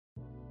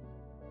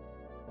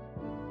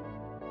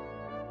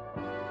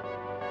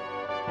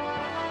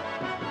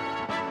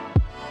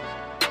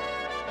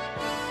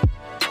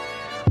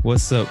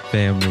What's up,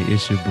 family?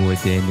 It's your boy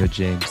Daniel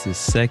James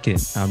II.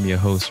 I'm your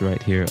host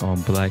right here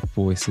on Black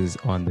Voices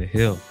on the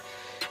Hill.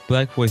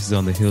 Black Voices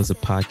on the Hill is a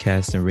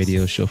podcast and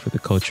radio show for the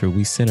culture.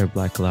 We center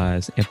Black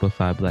lives,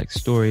 amplify Black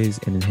stories,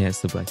 and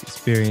enhance the Black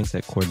experience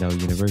at Cornell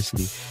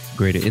University,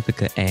 Greater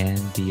Ithaca,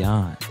 and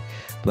beyond.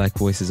 Black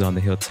Voices on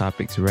the Hill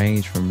topics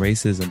range from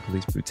racism,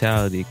 police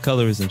brutality,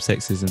 colorism,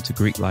 sexism, to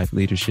Greek life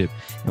leadership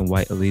and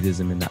white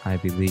elitism in the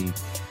Ivy League.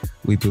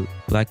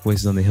 Black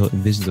Voices on the Hill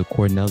envisions a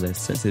Cornell that's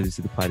sensitive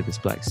to the plight of its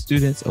Black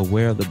students,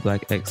 aware of the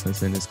Black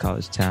excellence in its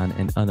college town,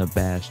 and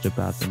unabashed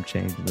about them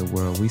changing the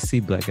world. We see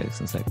Black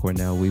excellence at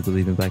Cornell. We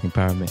believe in Black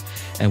empowerment,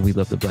 and we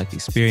love the Black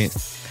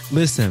experience.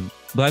 Listen,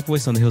 Black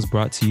Voice on the Hill is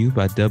brought to you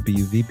by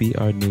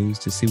WVBR News.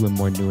 To see when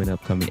more new and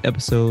upcoming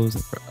episodes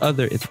and for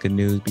other Ithaca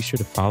news, be sure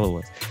to follow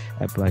us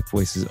at Black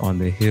Voices on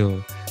the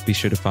Hill. Be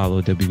sure to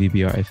follow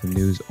WVBR FM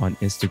News on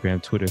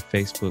Instagram, Twitter,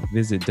 Facebook.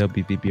 Visit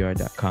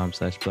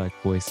WVBR.com/Black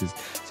Voices.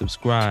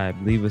 Subscribe,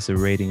 leave us a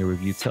rating or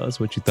review. Tell us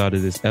what you thought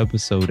of this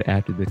episode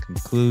after the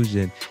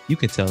conclusion. You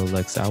can tell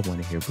Alexa, I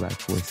want to hear Black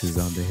Voices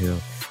on the Hill.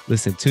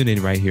 Listen, tune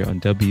in right here on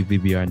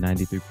WVBR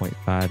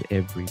 93.5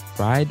 every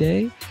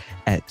Friday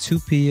at 2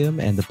 p.m.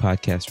 and the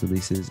podcast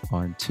releases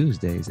on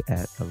Tuesdays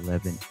at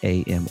 11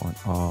 a.m. on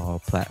all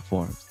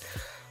platforms.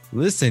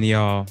 Listen,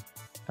 y'all,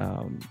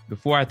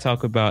 before I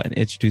talk about and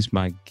introduce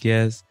my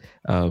guest,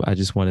 I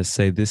just want to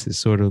say this is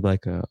sort of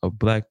like a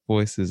Black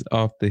Voices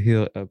Off the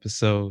Hill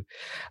episode.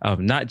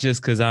 Not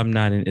just because I'm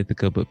not in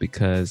Ithaca, but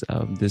because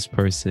this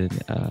person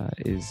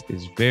is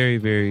very,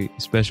 very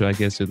special, I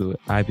guess, to the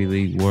Ivy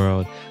League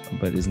world,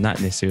 but is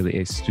not necessarily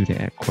a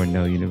student at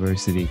Cornell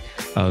University.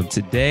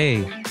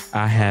 Today,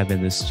 I have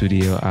in the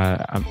studio,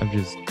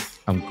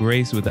 I'm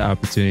graced with the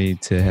opportunity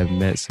to have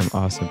met some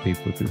awesome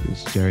people through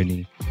this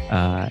journey.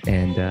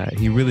 And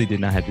he really did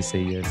not have to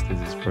say yes to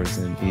this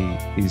person.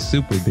 He's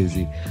super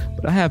busy.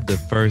 But I have the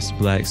first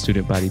Black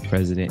student body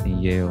president in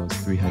Yale's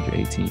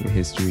 318-year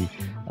history,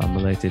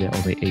 elected at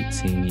only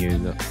 19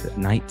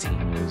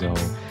 years old.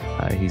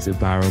 He's a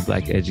viral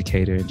Black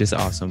educator, just an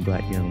awesome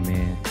Black young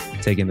man,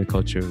 taking the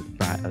culture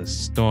by a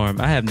storm.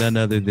 I have none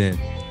other than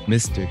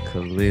Mr.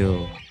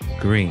 Khalil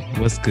Green.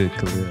 What's good,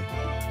 Khalil?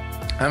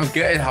 I'm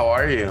good. How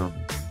are you?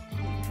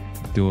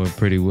 Doing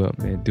pretty well,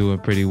 man. Doing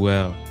pretty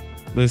well.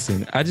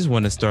 Listen, I just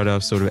want to start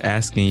off sort of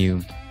asking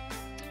you,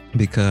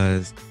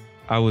 because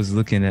I was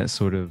looking at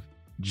sort of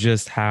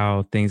just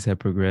how things have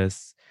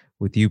progressed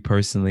with you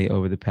personally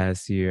over the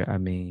past year. I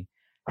mean,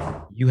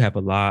 you have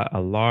a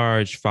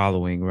large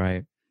following,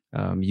 right?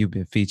 You've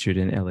been featured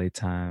in LA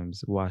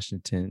Times,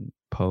 Washington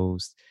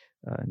Post,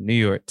 New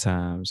York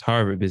Times,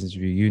 Harvard Business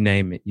Review, you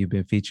name it. You've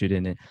been featured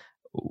in it.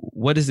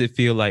 What does it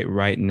feel like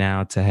right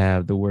now to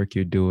have the work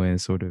you're doing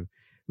sort of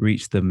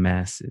reach the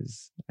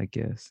masses, I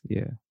guess?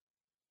 Yeah.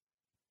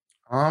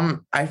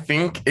 I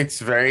think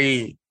it's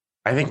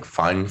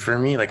fun for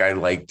me. Like, I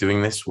like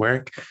doing this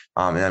work,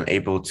 and I'm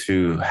able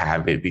to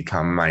have it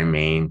become my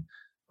main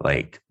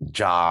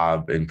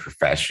job and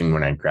profession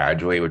when I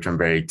graduate, which I'm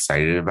very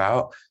excited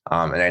about.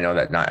 And I know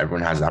that not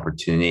everyone has the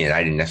opportunity, and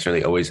I didn't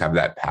necessarily always have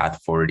that path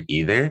forward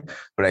either.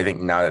 But I think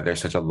now that there's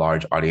such a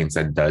large audience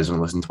that does and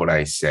listen to what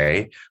I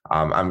say,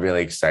 I'm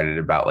really excited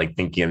about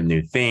thinking of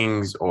new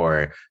things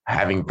or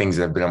having things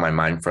that have been on my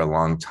mind for a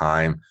long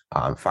time.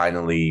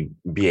 Finally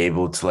be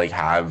able to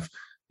have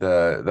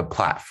the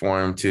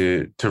platform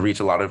to reach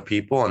a lot of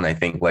people. And I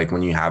think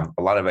when you have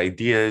a lot of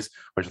ideas,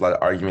 there's a lot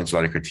of arguments, a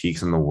lot of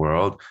critiques in the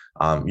world,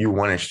 you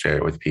want to share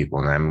it with people.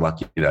 And I'm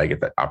lucky that I get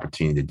that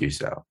opportunity to do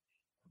so.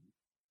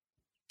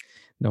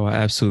 No, I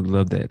absolutely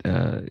love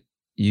that.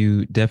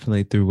 You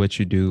definitely, through what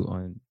you do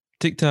on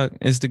TikTok,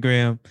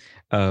 Instagram,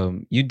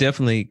 you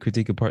definitely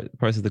critique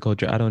parts of the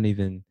culture I don't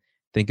even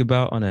think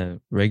about on a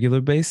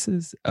regular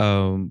basis.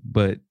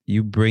 But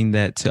you bring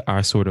that to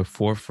our sort of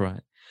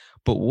forefront.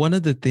 But one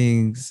of the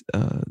things,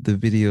 the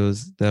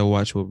videos that I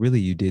watched, well, really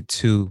you did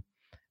too,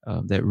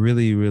 that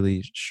really,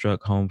 really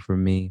struck home for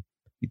me.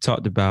 You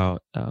talked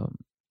about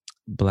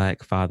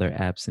Black father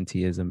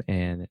absenteeism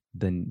and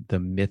the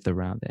myth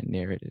around that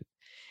narrative.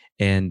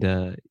 And,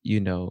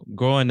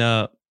 growing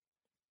up,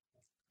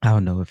 I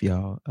don't know if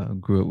y'all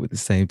grew up with the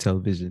same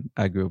television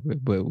I grew up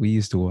with, but we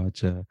used to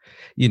watch,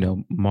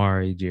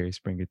 Maury, Jerry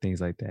Springer, things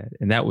like that.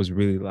 And that was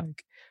really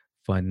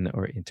fun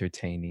or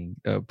entertaining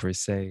per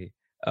se.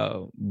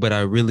 But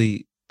I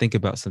really think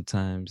about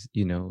sometimes,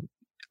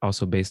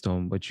 also based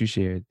on what you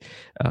shared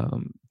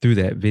through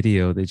that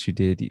video that you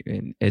did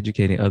and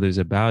educating others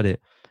about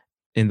it,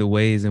 in the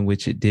ways in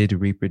which it did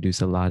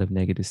reproduce a lot of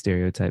negative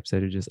stereotypes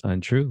that are just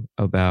untrue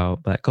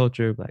about Black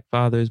culture, Black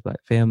fathers,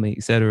 Black family,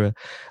 etc.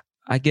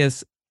 I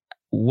guess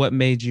what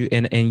made you,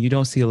 and you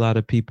don't see a lot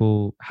of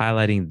people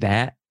highlighting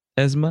that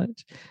as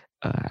much.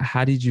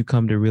 How did you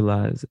come to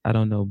realize, I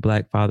don't know,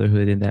 Black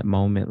fatherhood in that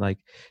moment,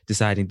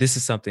 deciding this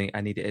is something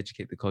I need to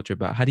educate the culture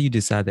about? How do you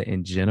decide that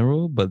in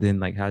general? But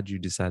then how did you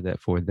decide that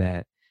for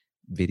that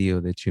video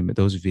that you made,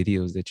 those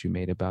videos that you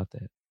made about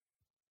that?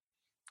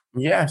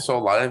 Yeah, so a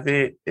lot of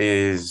it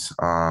is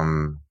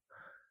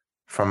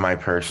from my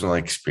personal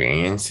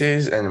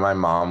experiences, and my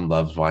mom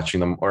loves watching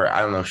them, or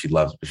I don't know if she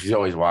loves, but she's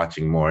always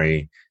watching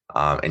Maury,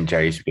 and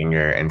Jerry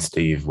Springer and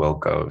Steve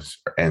Wilkos.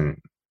 And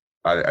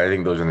I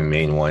think those are the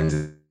main ones.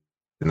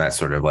 And that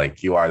sort of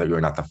like you are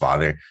not the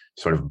father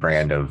sort of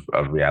brand of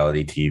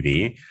reality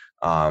TV.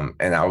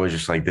 And I was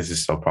just like, this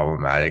is so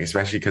problematic,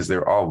 especially because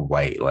they're all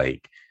white.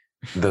 Like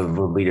the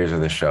leaders of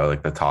the show,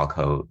 like the talk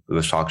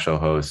show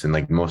hosts, and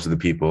like most of the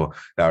people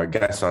that were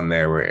guests on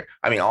there were,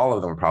 I mean, all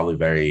of them were probably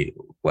very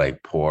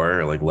like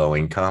poor, like low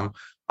income.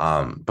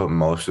 But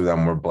most of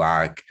them were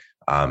Black.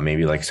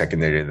 Maybe like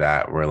secondary to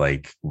that were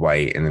like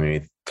white, and then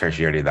maybe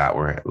tertiary to that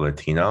were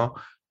Latino.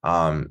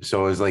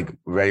 So it was like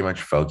very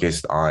much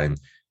focused on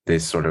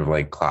this sort of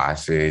like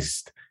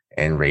classist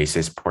and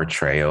racist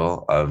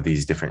portrayal of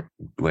these different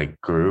like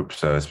groups,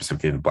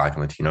 specifically the Black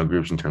and Latino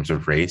groups in terms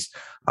of race,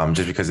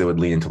 just because it would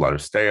lead into a lot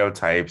of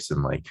stereotypes,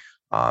 and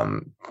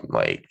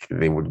like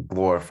they would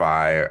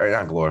glorify, or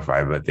not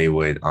glorify, but they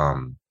would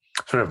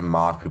sort of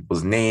mock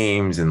people's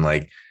names and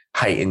like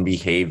heighten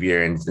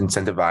behavior and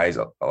incentivize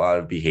a lot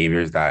of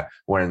behaviors that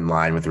were in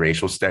line with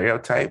racial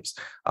stereotypes.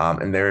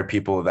 And there were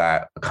people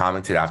that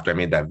commented after I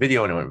made that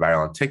video and it went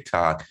viral on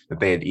TikTok that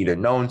they had either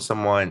known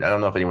someone. I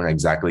don't know if anyone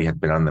exactly had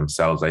been on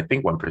themselves. I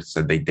think one person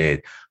said they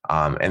did.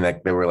 And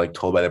that they were like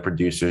told by the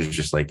producers,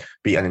 just like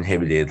be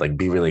uninhibited, like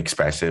be really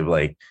expressive,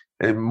 like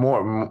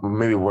more,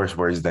 maybe worse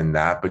words than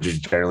that, but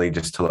just generally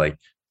just to like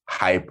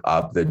hype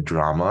up the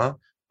drama.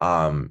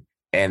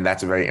 And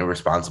that's a very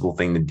irresponsible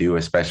thing to do,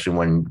 especially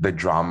when the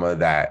drama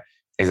that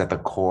is at the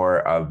core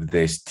of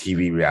this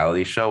TV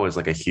reality show is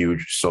like a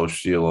huge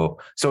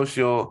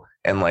social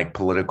and like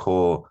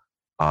political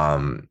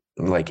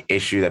like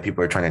issue that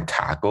people are trying to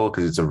tackle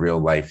because it's a real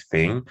life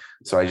thing.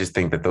 So I just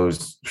think that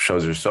those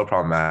shows are so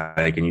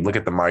problematic. And you look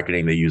at the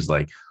marketing, they use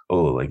like,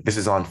 oh, like this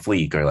is on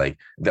fleek, or like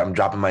I'm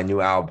dropping my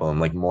new album.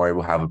 Like Maury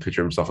will have a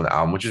picture of himself on the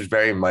album, which is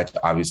very much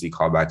obviously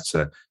callbacks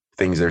to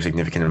things that are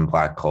significant in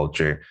Black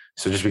culture.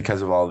 So just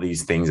because of all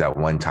these things at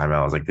one time,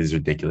 I was like, this is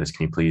ridiculous.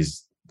 Can you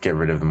please get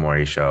rid of the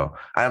Maury show?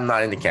 I'm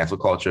not into cancel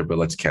culture, but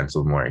let's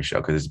cancel the Maury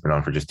show because it's been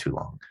on for just too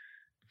long.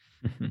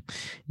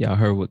 Yeah, I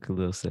heard what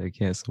Khalil said,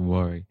 cancel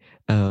Maury.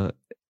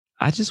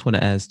 I just want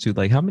to ask too,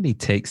 like how many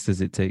takes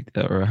does it take,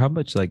 or how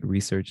much like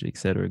research, et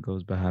cetera,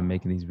 goes behind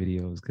making these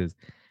videos? Because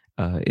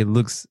it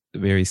looks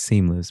very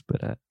seamless,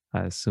 but I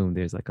assume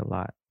there's like a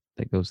lot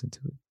that goes into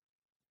it.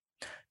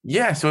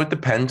 Yeah, so it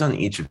depends on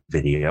each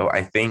video.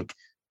 I think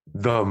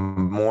the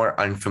more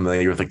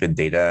unfamiliar with like the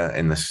data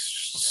and the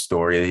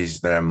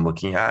stories that I'm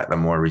looking at, the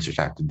more research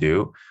I have to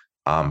do.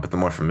 But the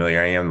more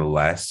familiar I am, the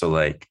less. So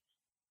like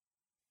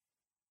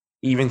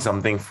even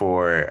something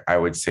for, I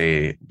would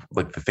say,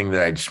 like the thing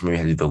that I just maybe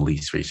had to do the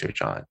least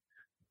research on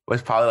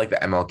was probably like the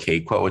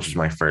MLK quote, which is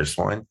my first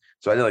one.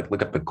 So I had to like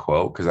look up the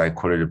quote because I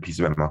quoted a piece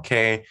of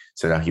MLK,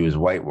 said how he was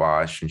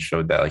whitewashed and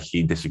showed that like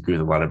he disagreed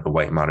with a lot of the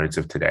white moderates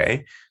of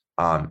today.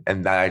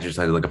 And that I just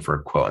had to look up for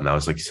a quote, and that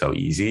was like so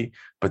easy.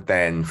 But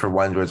then for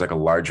ones where it's like a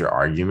larger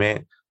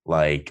argument,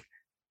 like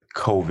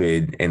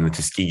COVID and the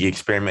Tuskegee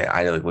experiment,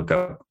 I had to like look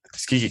up the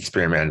Tuskegee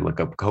experiment, I had to look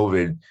up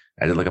COVID,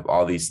 I had to look up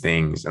all these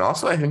things. And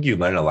also I think you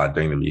learn a lot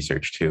during the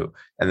research too.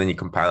 And then you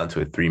compile into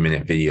a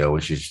 3-minute video,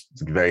 which is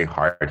very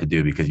hard to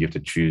do because you have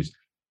to choose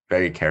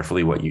very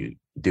carefully what you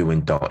do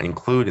and don't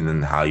include, and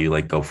then how you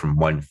like go from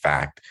one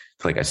fact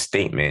to like a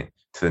statement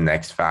to the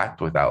next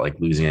fact without like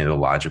losing any of the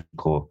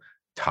logical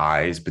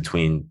ties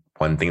between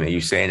one thing that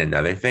you say and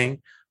another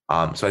thing.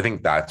 So I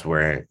think that's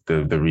where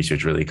the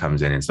research really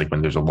comes in. It's like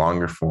when there's a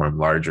longer form,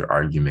 larger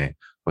argument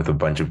with a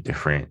bunch of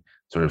different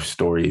sort of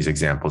stories,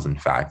 examples, and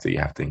facts that you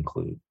have to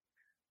include.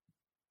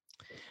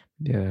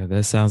 Yeah,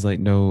 that sounds like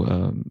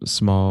no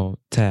small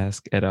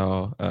task at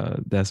all.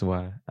 That's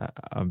why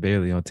I'm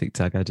barely on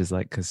TikTok. I just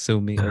like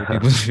consuming other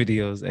people's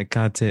videos and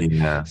content.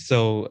 Yeah.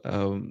 So,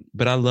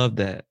 but I love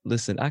that.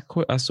 Listen, I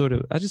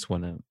just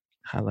want to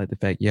highlight the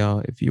fact, y'all,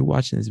 if you're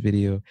watching this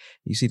video,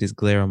 you see this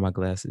glare on my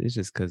glasses, it's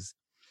just because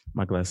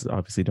my glasses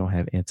obviously don't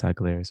have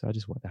anti-glare. So I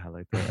just want to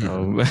highlight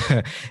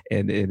that.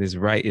 And it is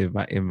right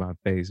in my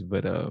face.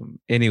 But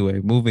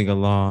anyway, moving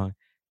along,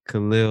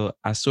 Khalil,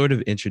 I sort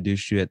of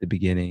introduced you at the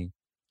beginning,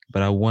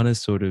 but I want to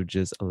sort of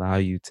just allow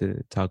you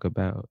to talk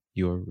about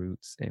your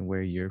roots and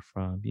where you're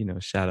from,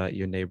 shout out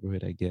your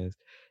neighborhood, I guess,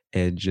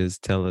 and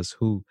just tell us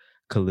who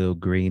Khalil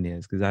Greene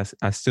is. Because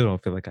I still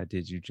don't feel like I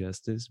did you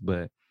justice,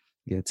 but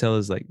yeah, tell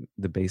us like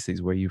the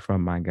basics, where you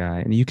from, my guy.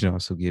 And you can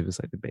also give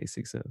us like the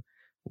basics of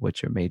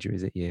what your major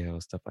is at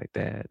Yale, stuff like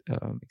that,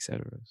 et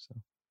cetera. So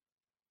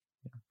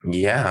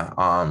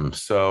yeah.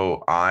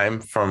 So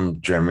I'm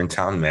from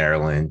Germantown,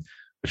 Maryland,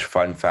 which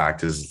fun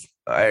fact is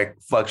it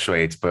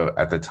fluctuates, but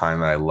at the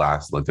time that I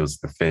last looked, it was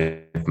the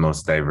 5th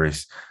most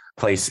diverse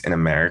place in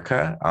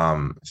America.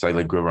 So I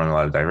like grew up around a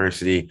lot of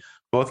diversity.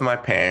 Both of my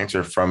parents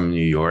are from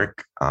New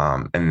York.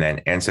 And then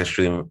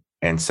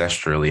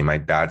ancestrally, my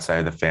dad's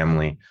side of the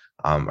family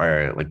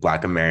are like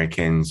Black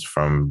Americans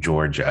from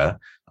Georgia.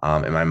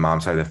 And my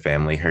mom's side of the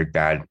family, her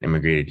dad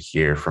immigrated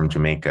here from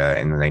Jamaica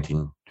in the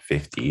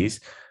 1950s.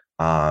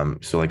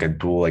 So like a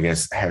dual, I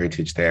guess,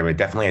 heritage there, but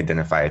definitely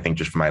identify, I think,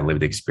 just from my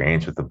lived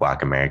experience with the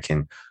Black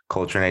American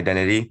culture and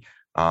identity.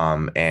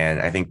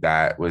 And I think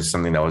that was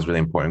something that was really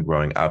important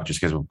growing up, just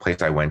because the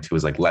place I went to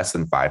was like less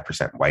than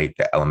 5% white,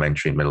 the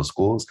elementary and middle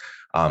schools.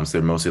 So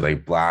they're mostly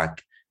like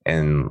Black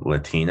and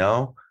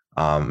Latino,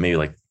 maybe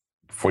like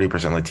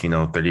 40%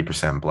 Latino,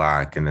 30%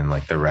 Black, and then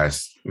like the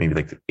rest, maybe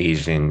like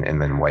Asian,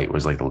 and then white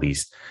was like the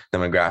least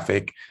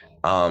demographic.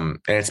 And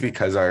it's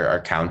because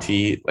our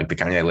county, like the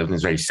county I live in,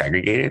 is very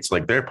segregated. So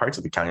like there are parts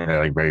of the county that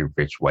are like very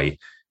rich white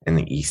and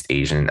the East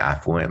Asian and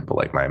affluent, but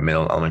like my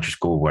middle elementary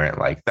school weren't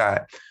like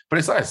that. But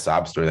it's not a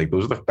sob story. Like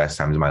those are the best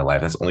times of my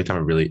life. That's the only time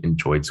I really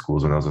enjoyed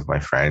schools, when I was with my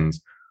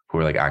friends who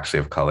were like actually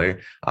of color.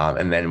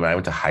 And then when I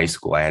went to high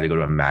school, I had to go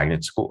to a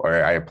magnet school,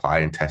 or I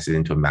applied and tested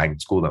into a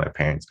magnet school that my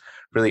parents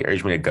really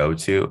urged me to go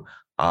to,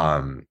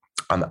 on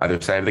the other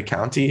side of the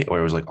county, where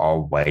it was like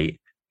all white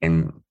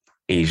and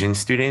Asian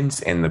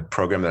students. And the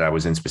program that I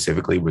was in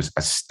specifically was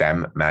a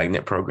STEM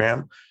magnet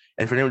program.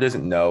 And for anyone who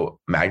doesn't know,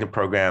 magnet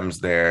programs,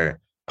 they're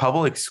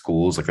public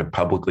schools, like they're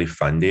publicly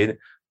funded,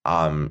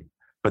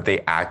 but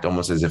they act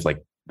almost as if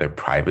like they're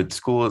private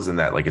schools, and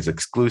that like it's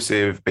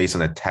exclusive based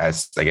on a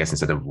test, I guess,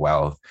 instead of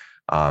wealth.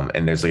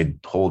 And there's like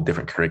a whole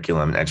different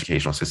curriculum and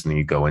educational system that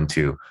you go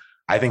into.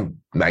 I think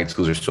magnet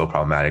schools are still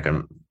problematic.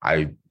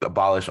 I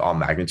abolish all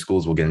magnet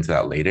schools. We'll get into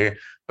that later.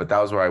 But that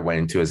was where I went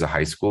into as a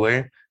high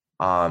schooler.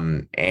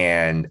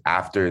 And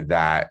after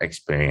that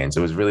experience,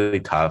 it was really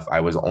tough.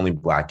 I was the only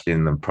Black kid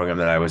in the program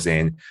that I was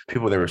in.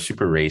 People that were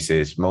super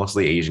racist,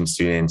 mostly Asian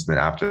students. And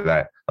then after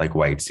that, like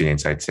white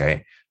students, I'd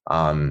say.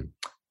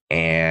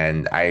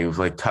 And I was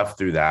like tough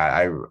through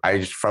that. I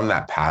just, from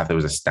that path, it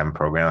was a STEM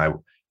program. I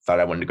thought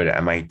I wanted to go to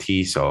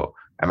MIT. So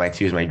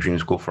MIT was my dream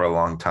school for a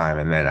long time.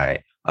 And then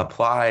I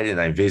applied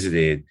and I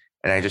visited,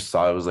 and I just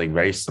saw it was like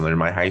very similar to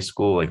my high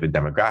school. Like the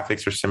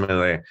demographics were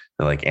similar,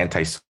 the like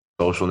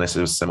anti-socialness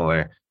was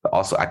similar, but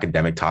also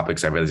academic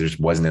topics I realized I just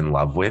wasn't in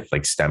love with.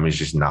 Like STEM is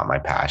just not my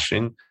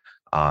passion.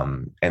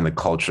 And the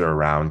culture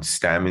around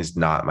STEM is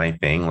not my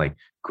thing. Like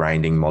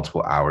grinding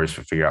multiple hours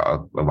to figure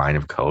out a line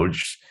of code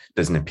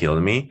doesn't appeal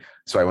to me.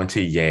 So I went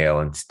to Yale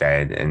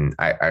instead, and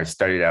I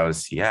started out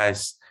as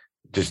CS,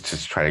 just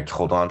to try to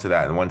hold on to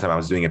that. And one time I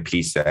was doing a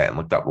piece set and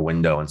looked out the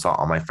window and saw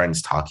all my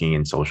friends talking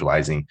and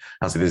socializing.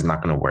 I was like, this is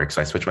not going to work. So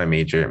I switched my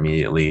major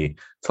immediately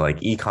to like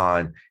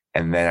econ.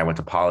 And then I went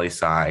to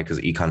poli-sci because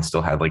econ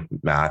still had like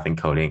math and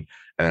coding.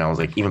 And then I was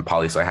like, even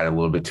poli-sci had a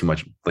little bit too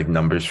much like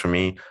numbers for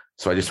me.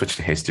 So I just switched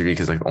to history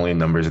because like only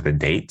numbers are the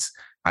dates.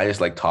 I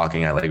just like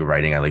talking, I like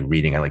writing, I like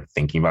reading, I like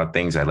thinking about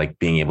things. I like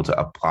being able to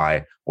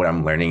apply what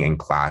I'm learning in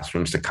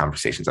classrooms to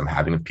conversations I'm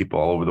having with people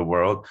all over the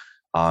world.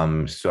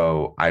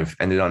 So I've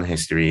ended on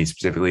history,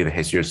 specifically the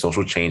history of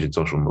social change and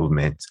social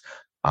movement.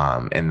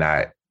 And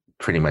that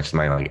pretty much is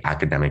my like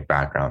academic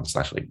background /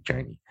 like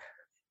journey.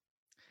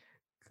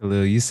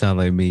 Khalil, you sound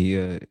like me.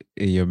 In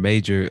your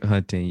major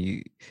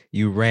hunting,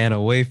 you ran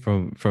away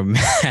from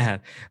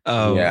math.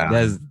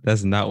 Yeah.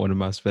 That's not one of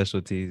my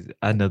specialties.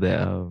 I know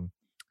that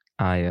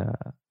I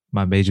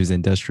my major is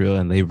industrial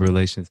and labor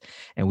relations,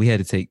 and we had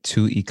to take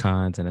 2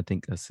 econs and I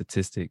think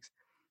statistics.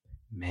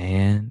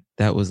 Man,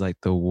 that was like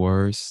the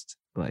worst.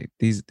 Like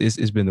this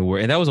has been the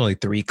worst, and that was only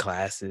 3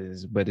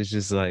 classes. But it's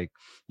just like,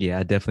 yeah,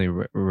 I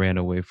definitely ran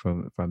away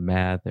from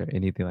math or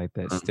anything like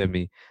that.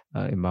 STEMmy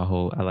in my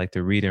whole. I like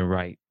to read and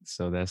write,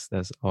 so that's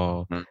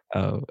all.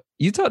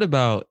 You talked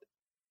about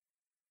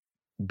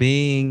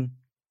being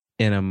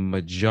in a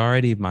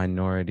majority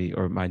minority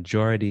or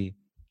majority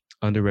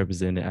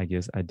underrepresented, I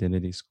guess,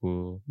 identity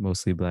school,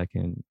 mostly Black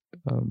and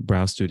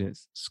brown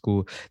students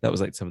school. That was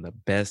like some of the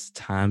best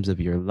times of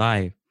your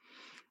life.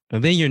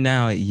 And then you're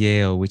now at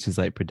Yale, which is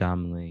like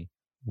predominantly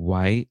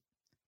white.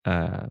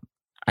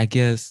 I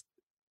guess,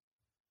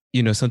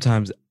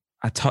 sometimes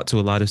I talk to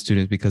a lot of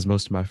students because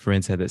most of my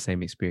friends had that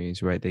same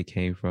experience, right? They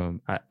came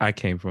from, I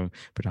came from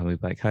predominantly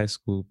Black high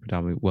school,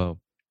 predominantly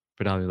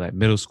like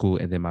middle school.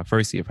 And then my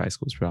first year of high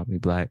school was predominantly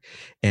Black.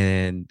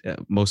 And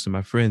most of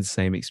my friends,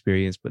 same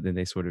experience, but then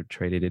they sort of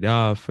traded it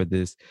off for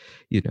this,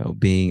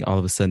 being all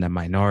of a sudden a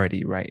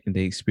minority, right? And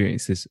they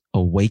experienced this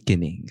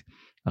awakening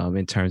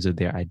in terms of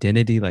their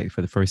identity. Like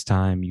for the first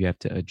time, you have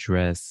to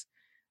address,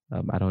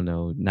 I don't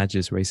know, not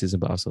just racism,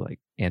 but also like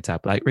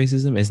anti-Black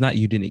racism. It's not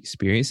you didn't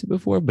experience it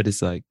before, but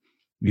it's like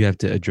you have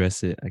to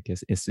address it, I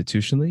guess,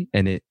 institutionally,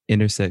 and it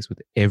intersects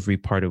with every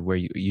part of where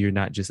you're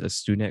not just a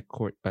student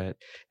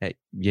at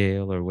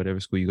Yale or whatever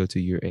school you go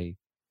to. You're a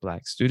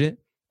Black student,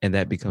 and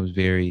that becomes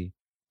very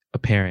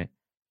apparent.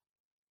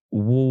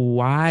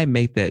 Why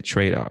make that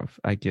trade-off?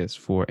 I guess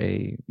for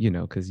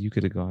because you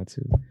could have gone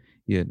to,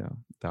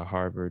 the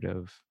Harvard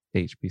of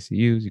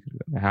HBCUs, you could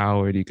have gone to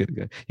Howard, you could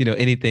have gone,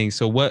 anything.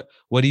 So what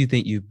do you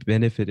think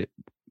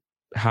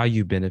how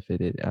you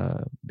benefited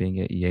being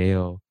at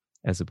Yale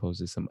as opposed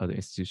to some other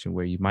institution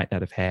where you might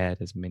not have had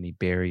as many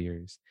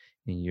barriers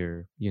in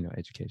your,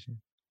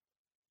 education?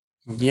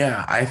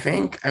 Yeah, I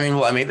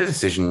made the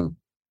decision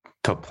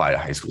to apply to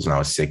high schools when I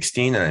was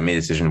 16, and I made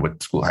a decision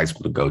what high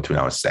school to go to when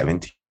I was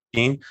 17.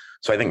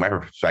 So I think my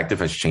perspective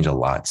has changed a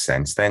lot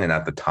since then. And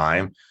at the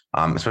time,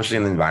 especially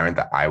in the environment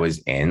that I was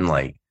in.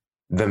 Like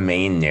the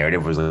main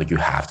narrative was like, you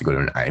have to go to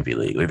an Ivy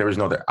League. Like there was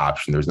no other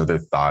option. There was no other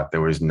thought.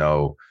 There was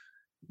no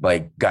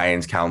like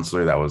guidance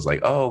counselor that was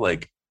like, oh,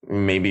 like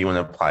maybe you want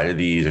to apply to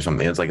these or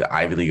something. It's like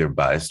Ivy League or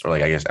bust, or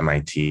like I guess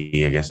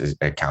MIT, I guess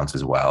it counts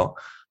as well.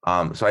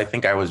 So I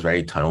think I was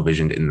very tunnel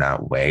visioned in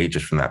that way,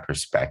 just from that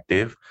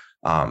perspective.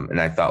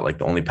 And I thought like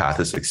the only path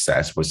to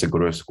success was to go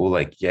to a school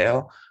like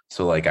Yale.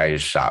 So like I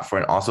just shot for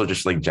it. And also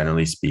just like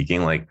generally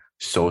speaking, like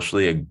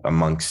socially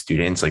amongst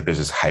students, like there's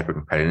this hyper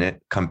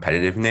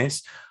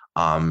competitiveness.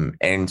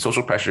 And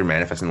social pressure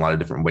manifests in a lot of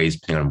different ways,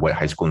 depending on what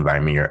high school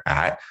environment you're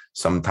at.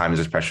 Sometimes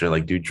there's pressure to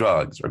like do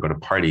drugs or go to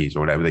parties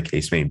or whatever the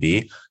case may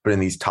be. But in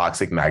these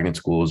toxic magnet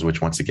schools,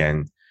 which once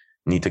again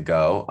need to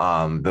go,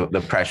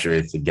 the pressure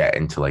is to get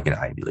into like an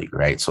Ivy League,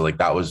 right? So like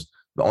that was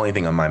the only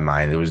thing on my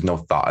mind. There was no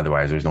thought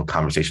otherwise. There was no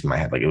conversation in my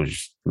head. Like it was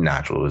just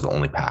natural. It was the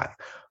only path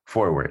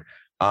forward.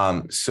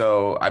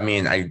 So I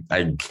mean,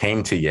 I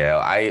came to Yale.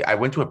 I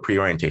went to a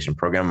pre-orientation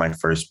program my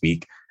first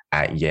week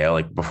at Yale,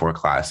 like before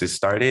classes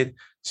started.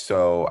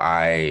 So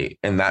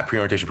in that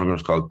pre-orientation program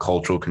was called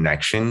Cultural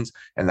Connections.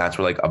 And that's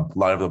where like a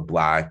lot of the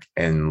Black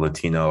and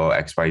Latino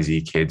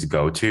XYZ kids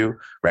go to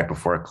right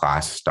before a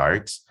class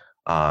starts.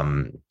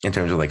 In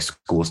terms of like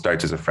school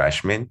starts as a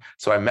freshman.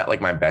 So I met like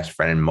my best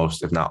friend and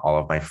most, if not all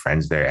of my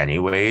friends there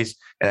anyways.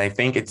 And I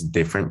think it's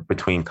different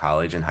between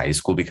college and high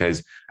school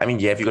because I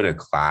mean, yeah, if you go to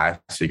class,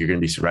 like you're going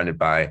to be surrounded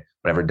by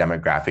whatever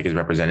demographic is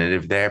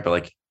representative there, but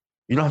like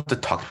you don't have to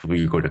talk to people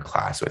you go to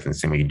class with in the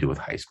same way you do with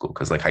high school.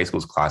 Cause like high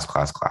school's class,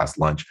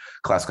 lunch,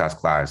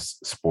 class,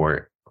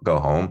 sport, go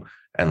home.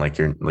 And like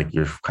you're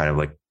kind of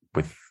like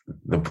with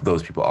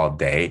those people all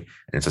day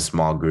and it's a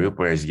small group.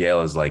 Whereas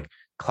Yale is like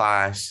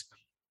class,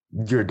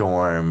 your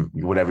dorm,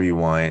 whatever you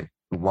want,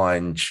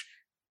 lunch,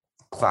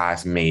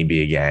 class,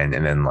 maybe again,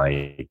 and then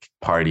like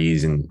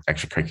parties and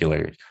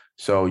extracurriculars.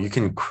 So you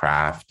can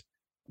craft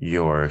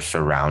your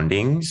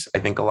surroundings, I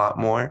think, a lot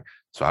more.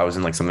 So I was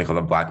in like something called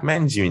the Black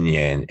Men's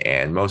Union,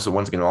 and once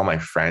again, all my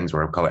friends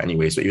were of color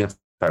anyway. So even if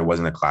I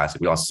wasn't in a class,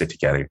 we all sit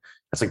together.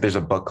 It's like there's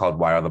a book called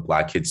Why All the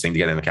Black Kids Sing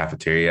Together in the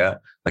Cafeteria,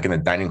 like in the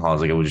dining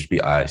halls, like it would just be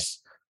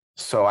us.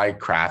 So I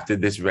crafted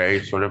this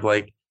very sort of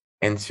like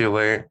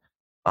insular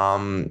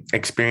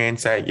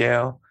experience at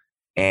Yale.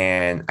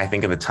 And I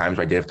think at the times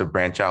where I did have to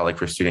branch out, like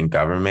for student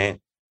government,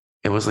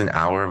 it was an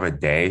hour of a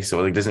day. So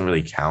it like doesn't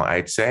really count,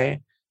 I'd say.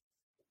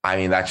 I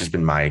mean, that's just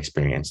been my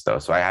experience though.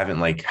 So I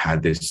haven't like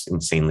had this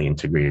insanely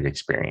integrated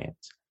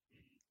experience.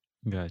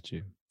 Got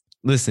you.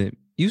 Listen,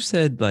 you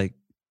said like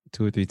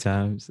 2 or 3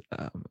 times,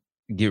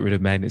 get rid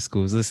of magnet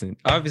schools. Listen,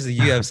 obviously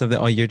you have something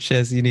on your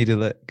chest you need to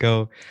let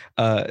go.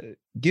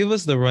 Give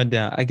us the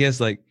rundown. I guess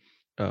like,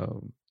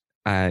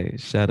 I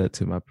shout out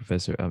to my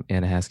professor,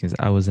 Anna Haskins.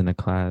 I was in a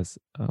class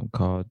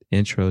called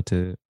Intro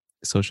to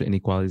Social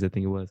Inequalities, I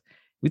think it was.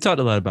 We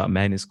talked a lot about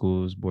magnet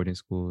schools, boarding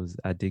schools.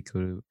 I did go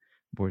to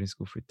boarding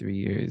school for 3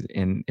 years.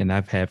 And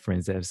I've had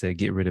friends that have said,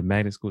 get rid of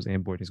magnet schools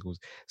and boarding schools.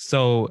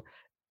 So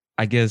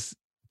I guess,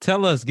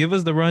 give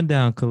us the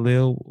rundown,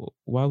 Khalil,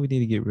 why we need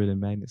to get rid of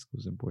magnet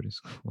schools and boarding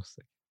schools.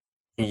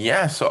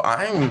 Yeah, so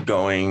I'm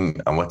going,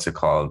 what's it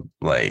called?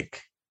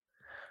 Like,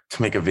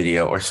 to make a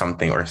video or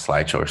something or a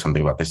slideshow or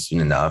something about this soon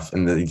enough.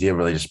 And the idea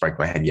really just sparked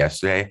my head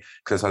yesterday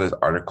because I saw this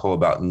article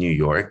about New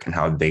York and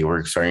how they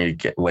were starting to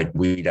get like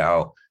weed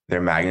out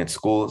their magnet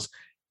schools.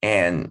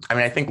 And I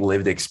mean, I think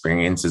lived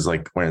experience is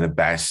like one of the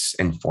best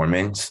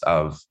informants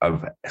of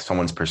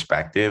someone's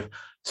perspective.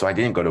 So I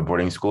didn't go to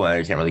boarding school and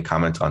I can't really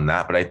comment on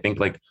that. But I think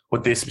like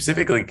what they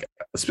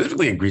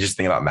specifically egregious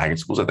thing about magnet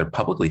schools is that they're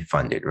publicly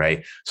funded,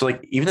 right? So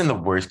like even in the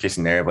worst case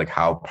scenario of like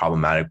how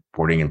problematic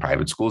boarding and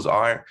private schools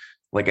are,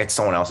 like it's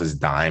someone else's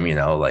dime, you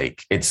know,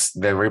 like it's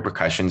the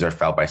repercussions are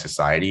felt by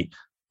society,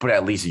 but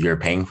at least you're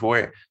paying for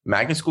it.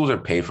 Magnet schools are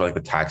paid for like the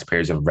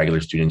taxpayers of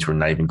regular students who are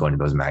not even going to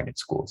those magnet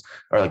schools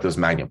or like those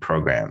magnet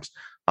programs.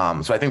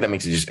 So I think that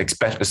makes it just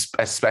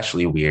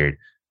especially weird.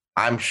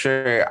 I'm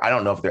sure, I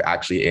don't know if there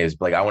actually is,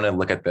 but like I want to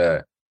look at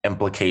the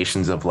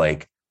implications of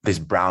like this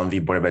Brown v.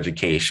 Board of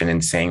Education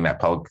and saying that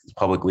public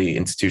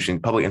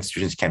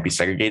institutions can't be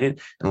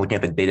segregated and looking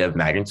at the data of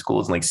magnet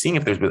schools and like seeing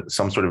if there's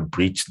some sort of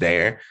breach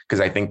there, because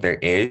I think there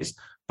is.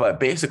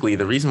 But basically,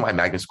 the reason why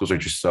magnet schools are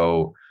just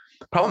so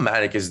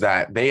problematic is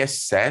that they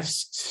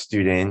assess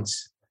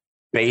students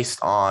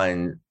based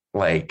on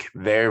like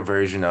their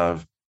version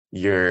of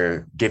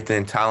you're gifted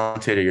and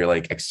talented or you're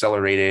like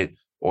accelerated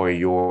or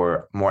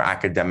you're more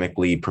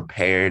academically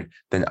prepared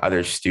than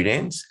other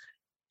students.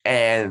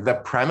 And the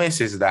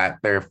premise is that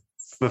they're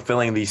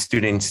fulfilling these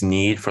students'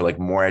 need for like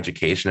more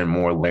education and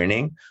more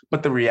learning.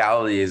 But the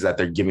reality is that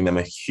they're giving them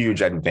a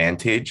huge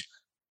advantage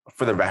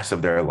for the rest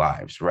of their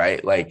lives,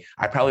 right? Like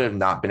I probably have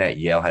not been at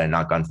Yale had I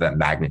not gone to that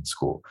magnet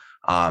school.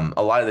 A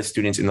lot of the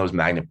students in those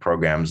magnet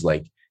programs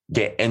like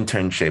get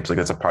internships, like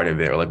that's a part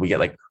of it. Or like we get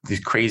like these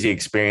crazy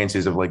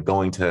experiences of like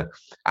going to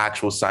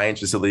actual science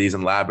facilities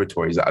and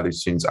laboratories that other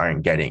students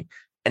aren't getting.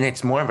 And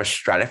it's more of a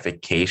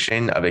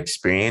stratification of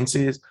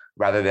experiences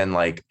rather than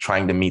like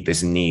trying to meet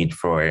this need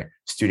for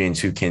students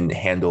who can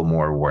handle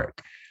more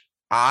work.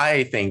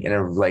 I think in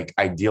a like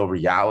ideal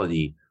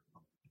reality,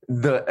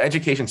 the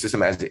education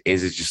system as it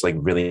is just like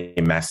really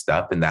messed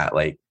up in that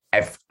like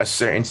if a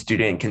certain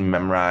student can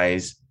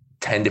memorize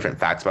 10 different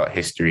facts about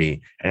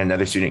history and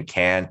another student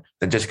can,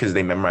 then just because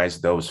they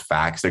memorize those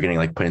facts, they're getting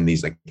like put in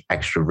these like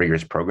extra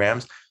rigorous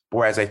programs.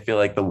 Whereas I feel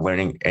like the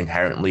learning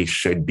inherently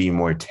should be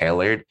more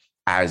tailored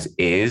as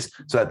is,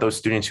 so that those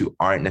students who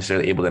aren't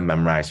necessarily able to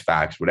memorize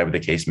facts, whatever the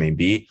case may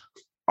be,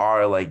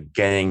 are like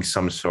getting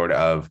some sort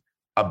of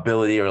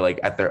ability or like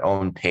at their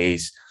own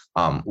pace,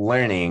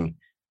 learning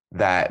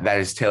that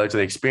is tailored to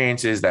the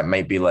experiences that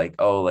might be like,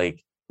 oh,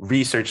 like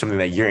research something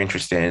that you're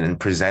interested in and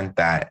present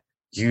that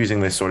using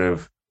this sort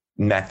of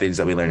methods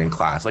that we learn in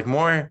class, like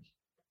more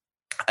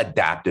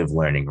adaptive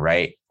learning,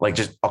 right? Like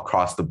just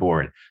across the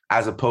board,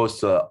 as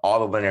opposed to all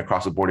the learning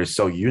across the board is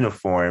so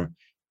uniform,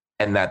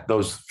 and that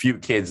those few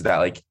kids that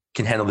like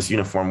can handle this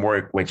uniform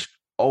work, which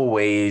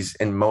always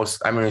in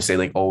most, I'm going to say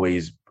like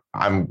always,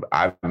 I'm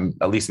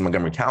at least in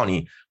Montgomery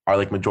County, are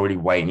like majority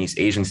white and East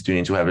Asian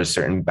students who have a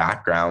certain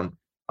background,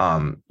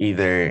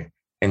 either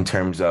in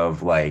terms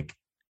of like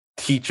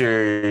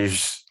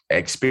teachers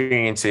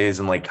experiences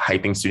and like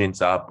hyping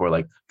students up, or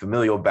like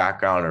familial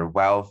background or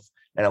wealth.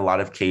 In a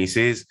lot of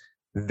cases,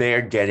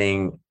 they're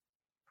getting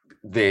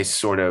this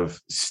sort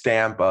of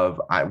stamp of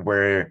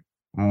we're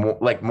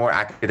more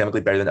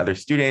academically better than other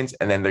students,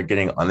 and then they're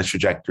getting on this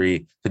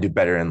trajectory to do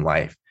better in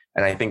life.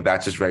 And I think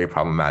that's just very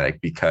problematic,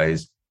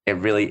 because it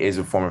really is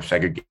a form of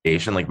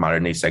segregation, like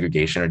modern day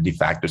segregation or de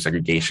facto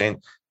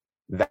segregation,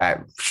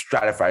 that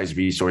stratifies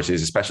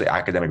resources, especially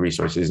academic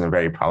resources, in a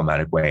very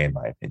problematic way, in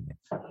my opinion.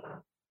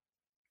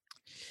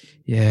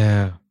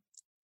 Yeah,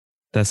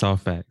 that's all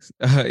facts.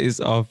 It's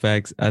all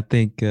facts. I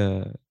think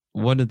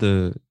one of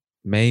the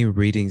main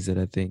readings that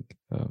I think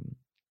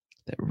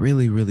that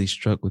really, really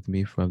struck with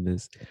me from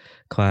this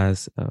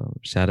class,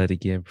 shout out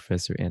again,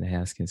 Professor Anna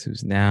Haskins, who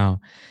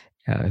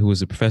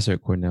was a professor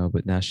at Cornell,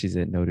 but now she's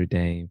at Notre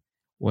Dame.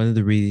 One of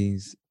the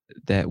readings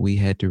that we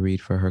had to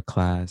read for her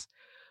class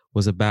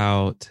was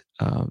about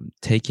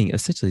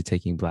essentially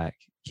taking Black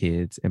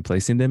kids and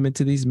placing them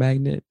into these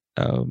magnet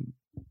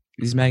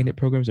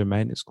programs, or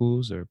magnet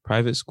schools, or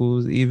private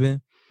schools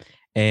even.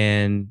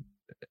 And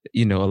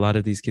a lot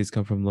of these kids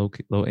come from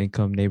low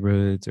income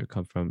neighborhoods, or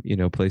come from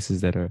places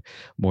that are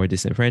more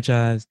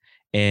disenfranchised.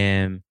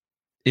 And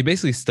it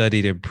basically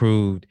studied and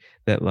proved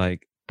that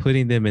like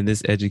putting them in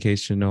this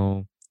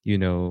educational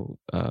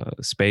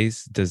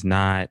space does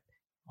not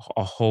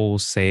a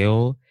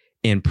wholesale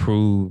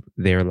improve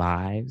their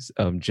lives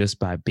just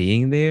by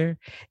being there.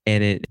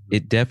 And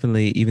it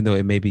definitely, even though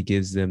it maybe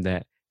gives them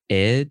that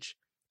edge,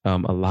 a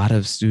lot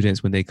of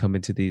students, when they come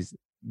into these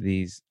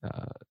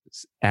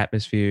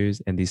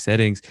atmospheres and these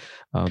settings,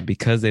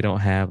 because they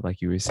don't have,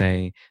 like you were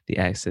saying, the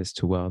access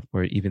to wealth,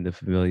 or even the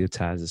familial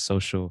ties, the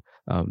social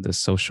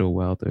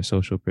wealth or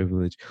social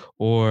privilege,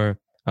 or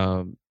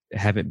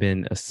haven't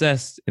been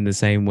assessed in the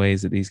same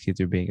ways that these kids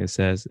are being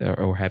assessed,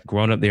 or have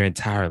grown up their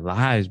entire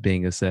lives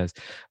being assessed.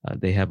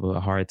 They have a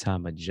hard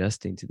time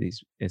adjusting to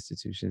these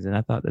institutions. And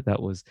I thought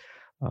that was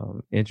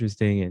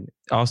interesting, and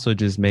also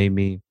just made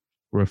me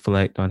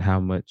reflect on how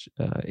much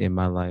in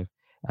my life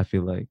I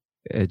feel like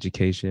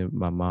education,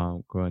 my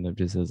mom growing up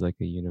just as like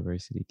a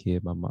university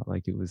kid, my mom,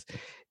 like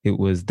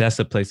that's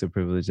a place of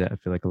privilege that I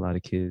feel like a lot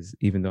of kids,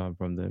 even though I'm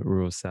from the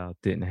rural South,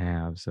 didn't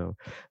have. So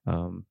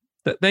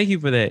thank you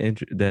for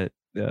that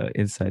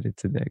insight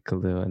into that,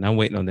 Khalil. And I'm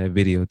waiting on that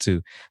video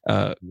too.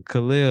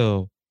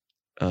 Khalil,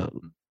 I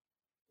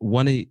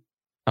want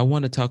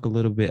to talk a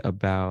little bit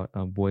about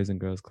Boys and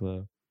Girls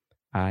Club.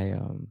 I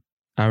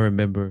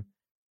remember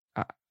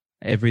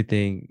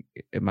everything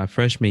in my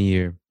freshman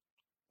year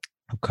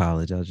of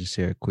college. I'll just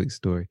share a quick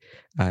story.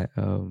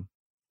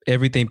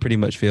 Everything pretty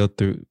much fell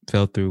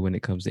through when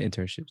it comes to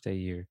internships that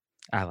year.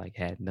 I like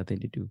had nothing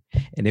to do,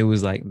 and it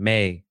was like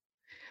May,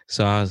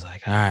 so I was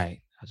like, all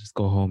right, I'll just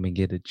go home and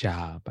get a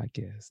job. I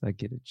guess I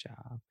get a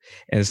job.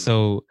 And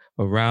so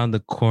around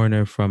the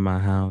corner from my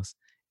house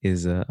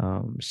is a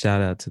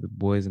shout out to the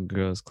Boys and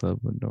Girls Club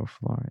of North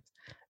Florence.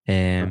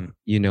 And,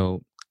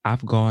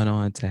 I've gone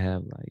on to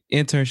have like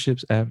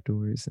internships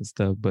afterwards and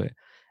stuff, but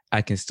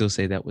I can still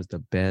say that was the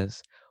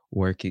best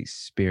work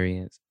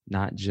experience,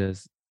 not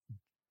just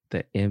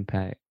the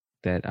impact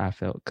that I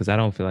felt, because I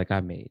don't feel like I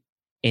made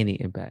any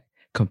impact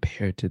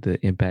compared to the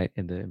impact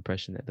and the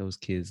impression that those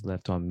kids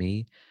left on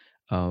me.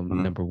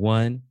 Number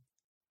one,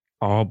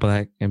 all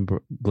Black and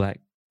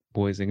Black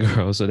boys and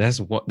girls. So that's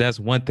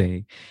one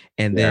thing.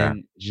 And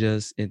then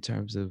just in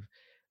terms of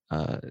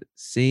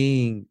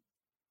seeing,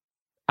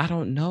 I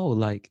don't know,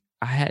 like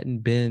I hadn't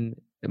been,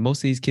 most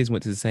of these kids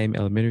went to the same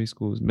elementary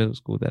schools, middle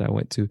school that I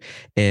went to,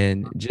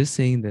 and just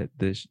seeing that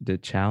the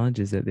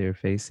challenges that they're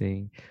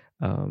facing,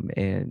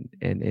 and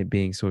it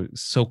being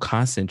so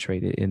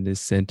concentrated in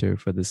this center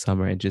for the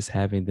summer, and just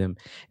having them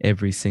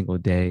every single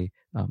day.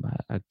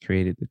 I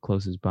created the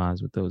closest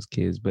bonds with those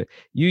kids. But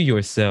you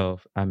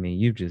yourself, I mean,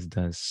 you've just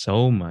done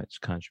so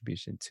much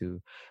contribution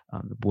to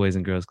the Boys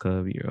and Girls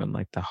Club. You're on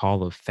like the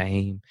Hall of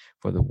Fame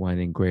for the one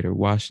in Greater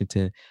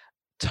Washington.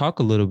 Talk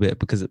a little bit,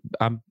 because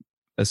I'm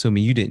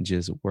assuming you didn't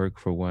just work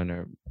for one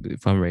or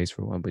fundraise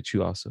for one, but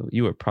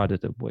you were a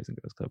product of Boys and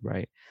Girls Club,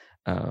 right?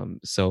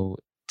 So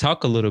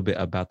talk a little bit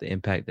about the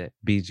impact that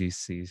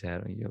BGC's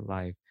had on your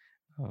life.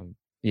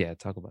 Yeah,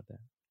 talk about that.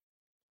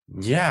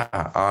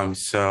 Yeah.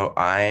 So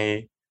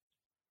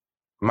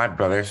my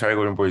brother started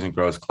going to Boys and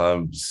Girls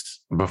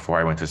Clubs before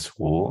I went to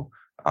school.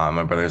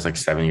 My brother's like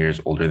 7 years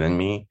older than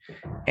me.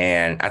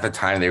 And at the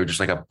time they were just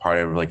like a part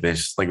of like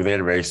this, like they had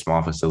a very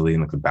small facility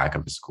in like the back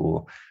of the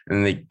school. And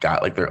then they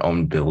got like their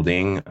own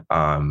building,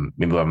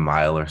 maybe a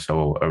mile or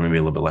so, or maybe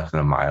a little bit less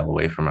than a mile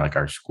away from like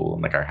our school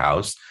and like our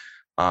house.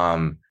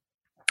 Um,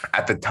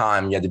 at the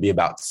time you had to be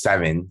about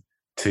 7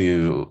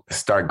 to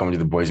start going to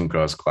the Boys and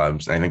Girls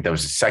Clubs. And I think that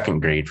was the second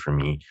grade for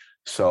me.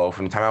 So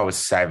from the time I was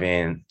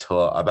 7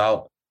 till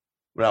about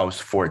when I was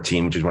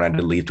 14, which is when I had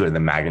to leave to the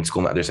magnet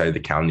school on the other side of the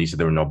county. So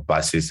there were no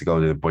buses to go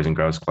to the Boys and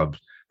Girls Clubs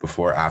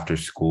before or after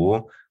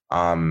school.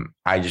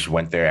 I just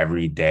went there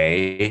every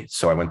day.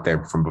 So I went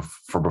there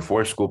for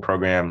before school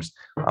programs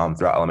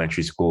throughout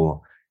elementary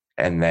school,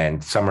 and then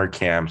summer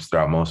camps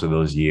throughout most of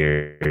those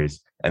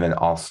years. And then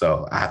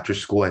also after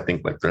school, I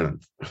think like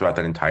throughout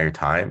that entire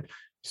time.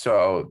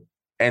 So,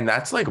 and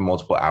that's like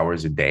multiple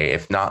hours a day,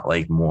 if not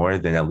like more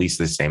than at least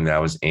the same that I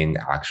was in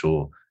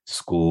actual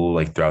school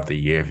like throughout the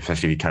year,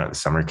 especially if you count the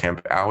summer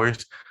camp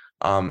hours.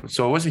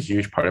 So it was a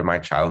huge part of my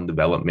childhood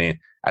development.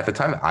 At the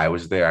time I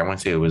was there, I want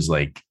to say it was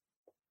like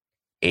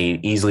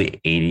easily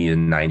 80 to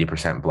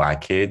 90%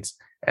 Black kids,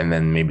 and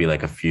then maybe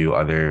like a few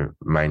other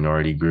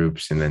minority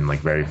groups, and then like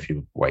very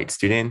few white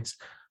students.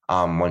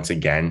 Once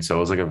again, so it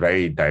was like a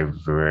very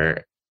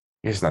diverse,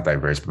 I guess not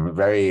diverse, but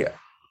very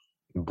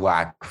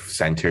Black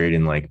centered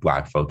and like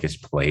Black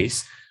focused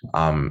place.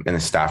 And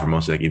the staff are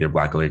mostly like either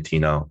Black or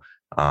Latino.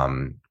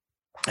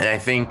 And I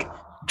think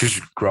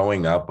just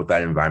growing up with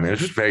that environment, it was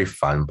just a very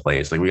fun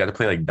place. Like we got to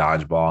play like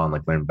dodgeball and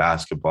like learn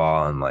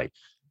basketball and like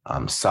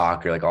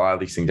soccer, like a lot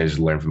of these things I just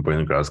learned from Boys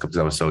and Girls Club because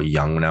I was so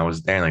young when I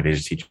was there. And like they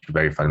just teach you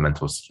very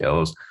fundamental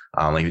skills.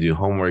 Like you do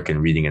homework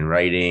and reading and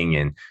writing,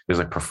 and there's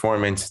like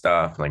performance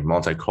stuff, and, like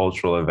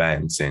multicultural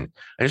events. And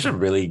it's just a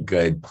really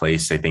good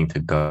place, I think, to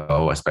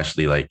go,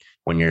 especially like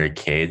when you're a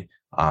kid.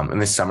 And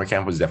the summer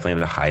camp was definitely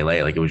the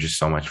highlight. Like it was just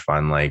so much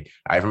fun. Like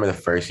I remember the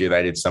first year that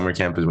I did summer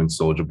camp was when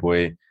Soulja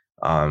Boy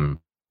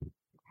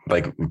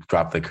like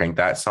dropped the Crank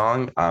That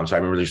song. So I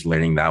remember just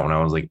learning that when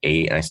I was like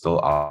 8, and I still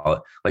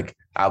I'll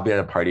be at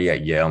a party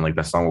at Yale and like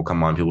the song will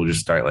come on, people just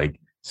start like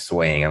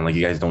swaying. I'm like,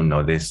 you guys don't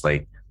know this.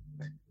 Like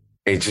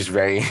it's just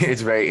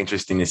it's very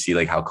interesting to see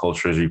like how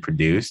culture is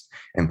reproduced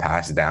and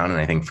passed down. And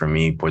I think for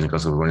me, Boys and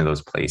Girls was one of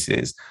those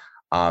places.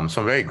 So I'm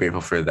very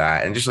grateful for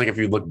that. And just like if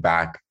you look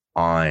back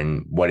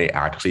on what it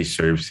actually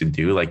serves to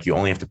do, like you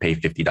only have to pay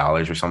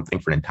 $50 or something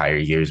for an entire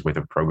year's worth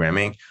of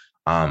programming.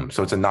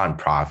 So it's a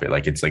nonprofit,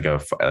 like it's like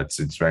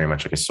it's very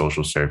much like a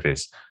social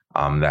service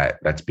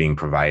that's being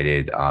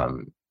provided.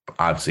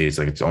 Obviously it's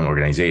like its own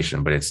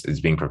organization, but it's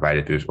being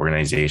provided through this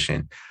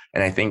organization.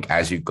 And I think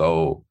as you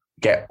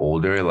get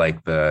older,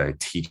 like the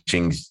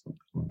teachings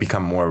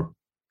become more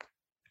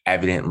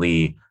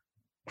evidently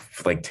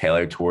like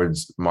tailored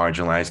towards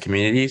marginalized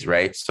communities,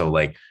 right? So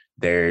like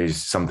there's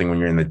something when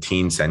you're in the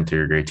teen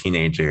center or a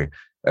teenager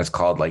that's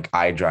called like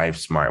I Drive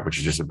Smart, which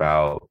is just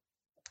about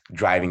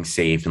driving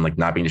safe and like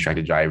not being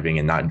distracted driving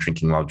and not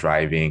drinking while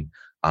driving.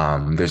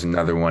 There's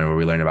another one where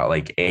we learn about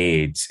like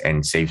AIDS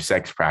and safe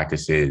sex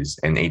practices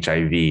and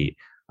HIV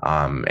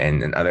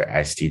and other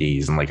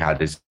STDs and like how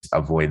to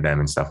avoid them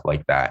and stuff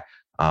like that.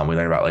 We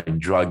learn about like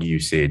drug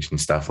usage and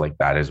stuff like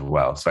that as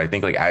well. So I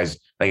think like as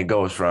like it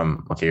goes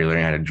from, okay, you're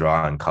learning how to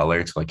draw and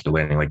color to like you're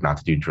learning like not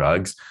to do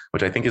drugs,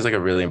 which I think is like a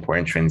really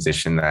important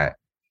transition that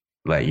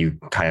like you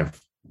kind of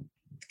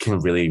can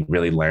really,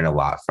 really learn a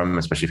lot from,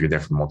 especially if you're there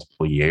for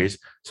multiple years.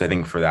 So I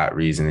think for that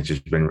reason, it's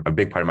just been a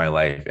big part of my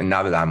life. And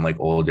now that I'm like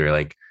older,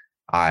 like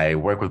I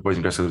work with Boys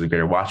and Girls Clubs in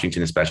Greater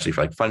Washington, especially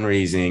for like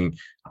fundraising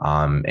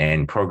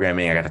and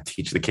programming. I got to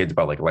teach the kids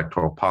about like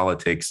electoral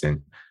politics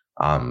and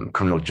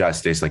criminal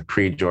justice, like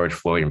pre-George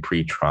Floyd and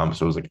pre-Trump.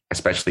 So it was like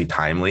especially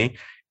timely.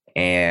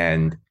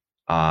 And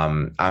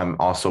I'm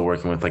also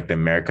working with like the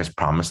America's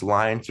Promise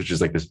Alliance, which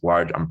is like this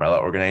large umbrella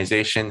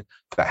organization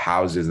that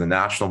houses the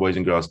National Boys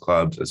and Girls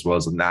Clubs, as well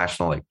as the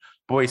national like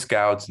Boy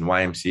Scouts and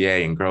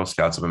YMCA and Girl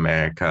Scouts of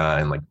America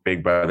and like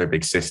Big Brother,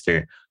 Big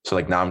Sister. So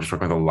like now I'm just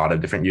working with a lot of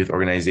different youth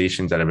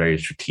organizations at a very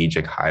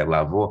strategic high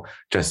level,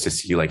 just to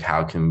see like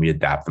how can we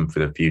adapt them for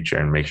the future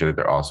and make sure that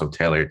they're also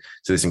tailored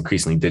to this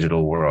increasingly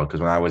digital world. Because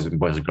when I was in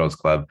Boys and Girls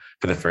Club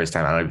for the first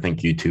time, I don't even think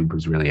YouTube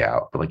was really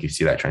out, but like you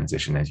see that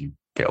transition as you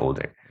get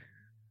older.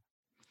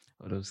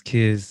 Oh, those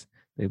kids,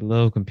 they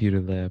love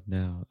computer lab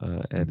now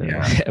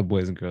at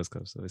Boys and Girls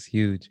Club. So it's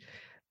huge.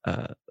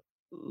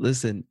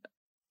 Listen,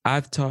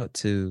 I've talked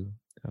to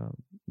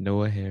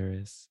Noah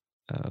Harris.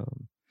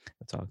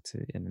 I talked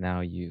to, and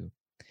now you.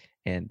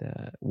 And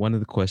one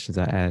of the questions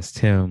I asked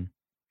him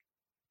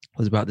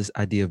was about this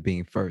idea of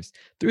being first.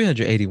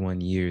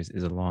 381 years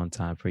is a long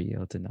time for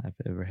Yale to not have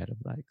ever had a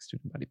Black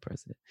student body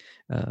president.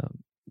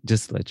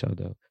 Just to let y'all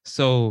know.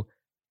 So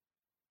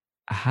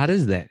how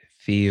does that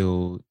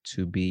feel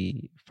to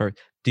be first?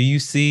 Do you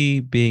see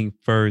being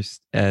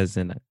first as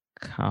an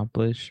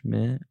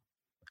accomplishment,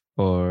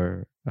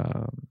 or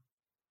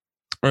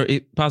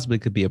it possibly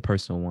could be a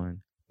personal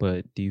one,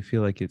 but do you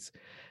feel like it's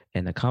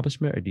an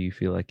accomplishment, or do you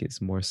feel like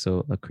it's more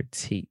so a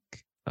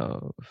critique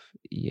of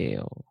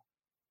Yale?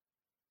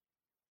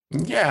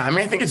 Yeah, I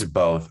mean, I think it's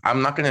both.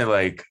 I'm not gonna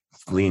like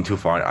lean too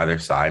far on either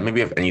side.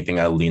 Maybe if anything,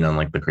 I'll lean on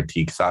like the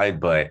critique side,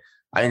 but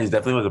I mean, it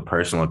definitely was a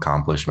personal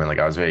accomplishment. Like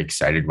I was very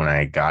excited when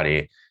I got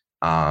it.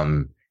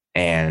 Um,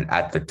 and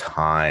at the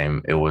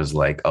time it was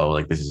like, oh,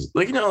 like this is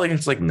like, like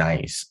it's like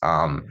nice.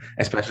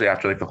 Especially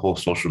after like the whole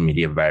social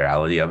media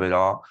virality of it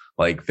all.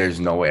 Like there's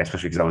no way,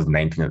 especially because I was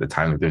 19 at the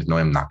time, like there's no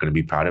way I'm not gonna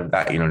be proud of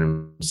that. You know what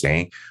I'm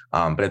saying?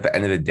 But at the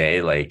end of the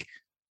day, like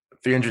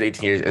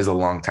 318 years is a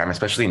long time,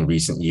 especially in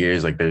recent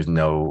years. Like there's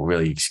no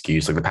really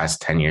excuse. Like the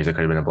past 10 years, it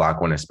could have been a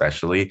block one,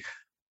 especially.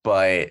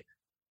 But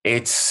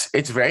it's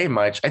very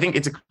much, I think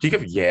it's a critique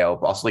of Yale,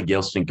 but also like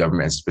Yale student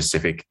government as a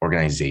specific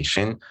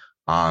organization.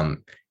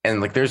 And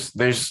like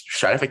there's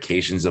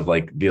stratifications of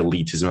like the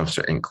elitism of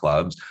certain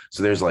clubs.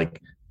 So there's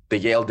like the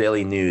Yale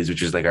Daily News,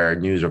 which is like our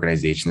news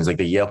organization. There's like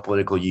the Yale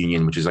Political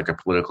Union, which is like a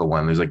political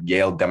one. There's like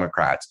Yale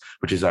Democrats,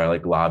 which is our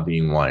like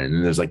lobbying one. And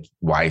then there's like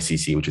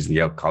YCC, which is the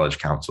Yale College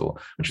Council,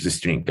 which is a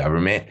student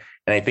government.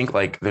 And I think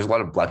like there's a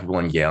lot of Black people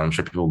in Yale. I'm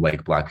sure people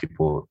like Black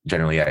people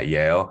generally at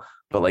Yale.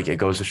 But like it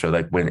goes to show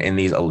like when in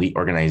these elite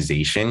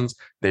organizations,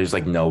 there's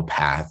like no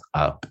path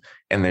up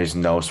and there's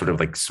no sort of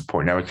like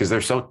support network because they're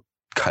so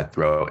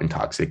cutthroat and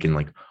toxic and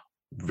like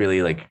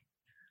really like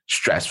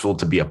stressful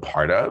to be a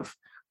part of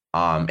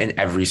in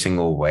every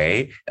single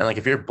way. And like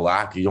if you're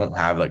Black, you don't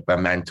have like the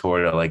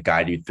mentor to like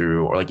guide you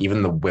through or like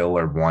even the will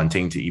or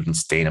wanting to even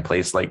stay in a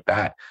place like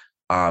that.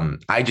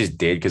 I just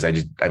did because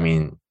I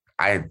mean,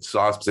 I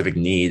saw a specific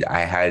need.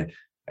 I had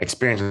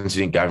experience in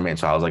student government.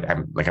 So I was like,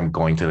 I'm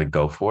going to like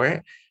go for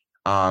it.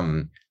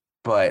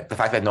 But the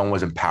fact that no one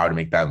was empowered to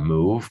make that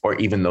move, or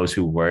even those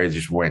who were,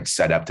 just weren't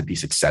set up to be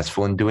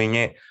successful in doing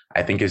it,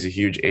 I think is a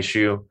huge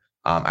issue.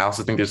 I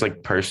also think there's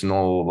like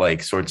personal,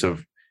 like sorts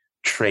of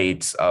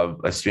traits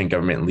of a student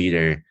government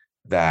leader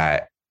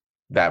that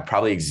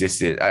probably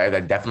existed,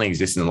 that definitely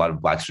existed in a lot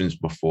of Black students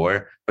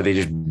before, but they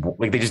just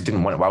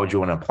didn't want it. Why would you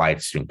want to apply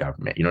to student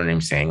government? You know what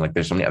I'm saying? Like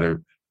there's so many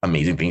other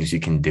amazing things you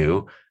can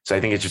do. So I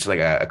think it's just like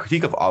a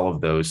critique of all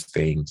of those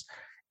things.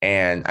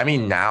 And I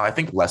mean, now I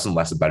think less and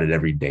less about it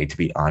every day, to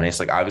be honest.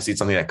 Like, obviously, it's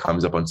something that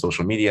comes up on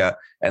social media.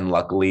 And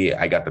luckily,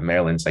 I got the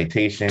Maryland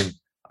citation,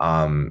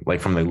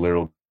 like from the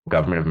literal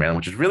government of Maryland,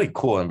 which is really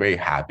cool. I'm very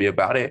happy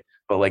about it.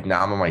 But like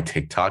now I'm on my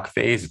TikTok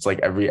phase. It's like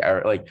every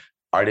era, like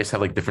artists have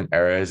like different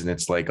eras. And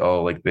it's like,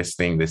 oh, like this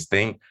thing.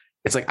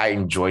 It's like I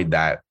enjoyed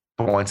that.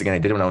 But once again, I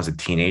did it when I was a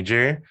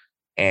teenager.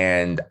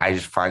 And I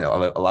just find a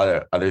lot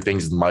of other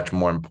things much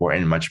more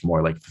important, much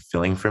more like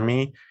fulfilling for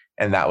me.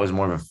 And that was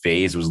more of a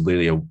phase. It was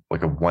literally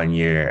like a 1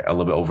 year, a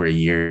little bit over a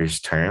year's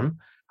term.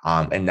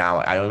 And now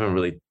I don't even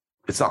really,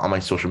 it's not on my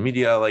social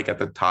media, like at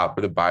the top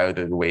of the bio,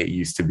 the way it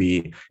used to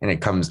be. And it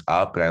comes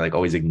up and I like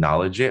always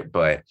acknowledge it.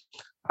 But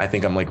I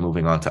think I'm like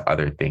moving on to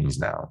other things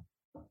now.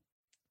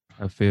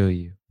 I feel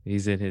you.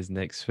 He's in his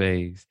next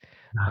phase.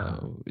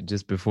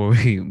 Just before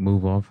we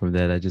move on from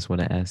that, I just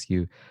want to ask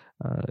you,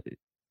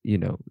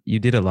 you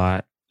did a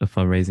lot of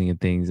fundraising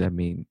and things. I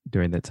mean,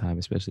 during that time,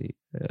 especially,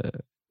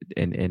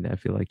 and I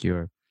feel like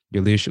your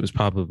leadership was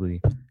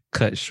probably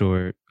cut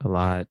short a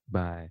lot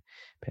by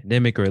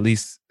pandemic, or at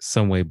least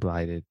some way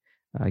blighted.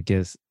 I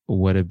guess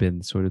what have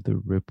been sort of the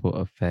ripple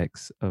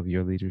effects of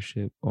your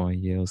leadership on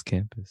Yale's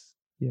campus?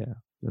 Yeah,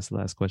 that's the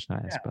last question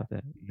I asked about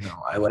that.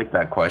 No, I like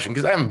that question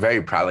because I'm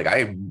very proud.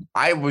 Like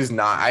I was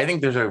not. I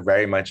think there's a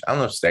very much, I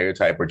don't know,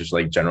 stereotype or just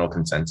like general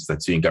consensus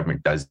that student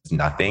government does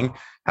nothing,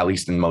 at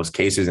least in most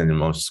cases and in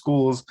most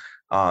schools.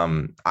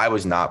 I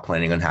was not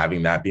planning on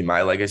having that be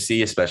my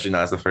legacy, especially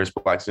not as the first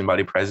Black student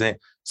body president.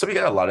 So we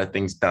got a lot of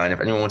things done. If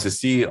anyone wants to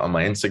see on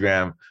my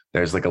Instagram,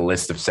 there's like a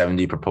list of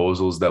 70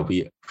 proposals that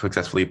we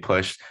successfully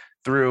pushed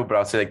through. But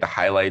I'll say like the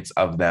highlights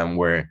of them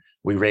were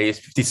we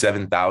raised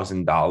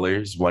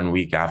 $57,000 1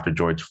 week after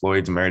George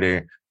Floyd's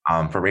murder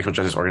for racial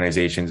justice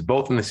organizations,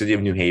 both in the city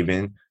of New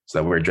Haven, so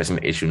that we're addressing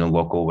the issue in a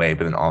local way,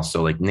 but then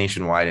also like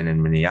nationwide and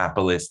in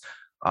Minneapolis.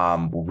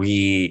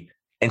 We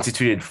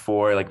instituted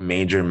 4 like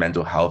major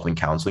mental health and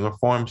counseling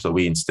reforms. So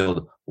we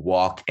instilled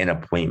walk-in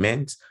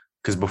appointments,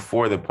 because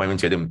before the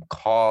appointments, you had to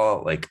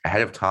call like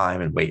ahead of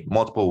time and wait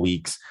multiple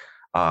weeks.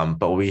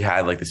 But we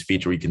had like this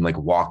feature where you can like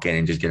walk in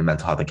and just get a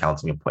mental health and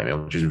counseling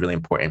appointment, which is really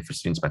important for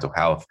students' mental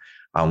health.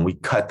 We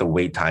cut the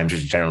wait time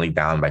just generally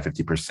down by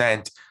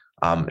 50%.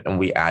 And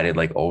we added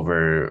like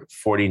over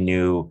 40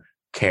 new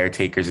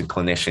caretakers and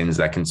clinicians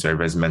that can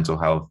serve as mental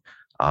health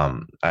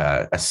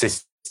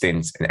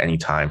assistants at any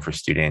time for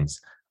students.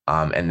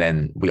 And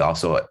then we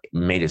also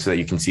made it so that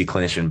you can see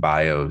clinician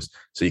bios.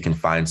 So you can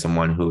find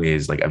someone who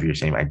is like of your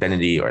same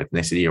identity or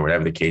ethnicity or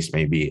whatever the case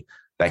may be,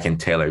 that can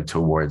tailor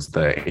towards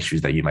the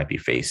issues that you might be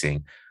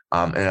facing.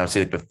 And I would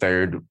say like the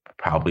third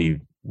probably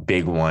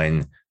big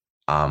one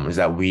is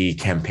that we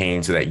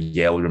campaigned so that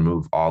Yale would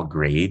remove all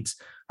grades.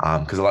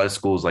 because a lot of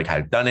schools like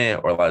had done it,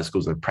 or a lot of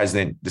schools the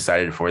president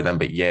decided for them,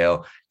 but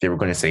Yale, they were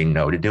going to say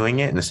no to doing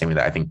it in the same way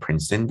that I think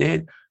Princeton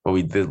did. But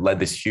we led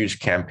this huge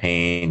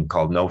campaign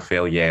called No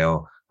Fail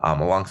Yale,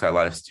 alongside a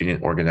lot of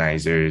student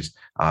organizers.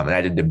 And I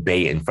had a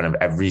debate in front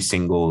of every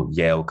single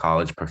Yale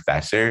college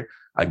professor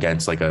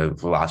against like a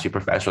philosophy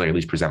professor, like at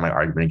least present my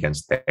argument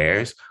against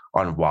theirs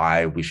on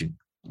why we should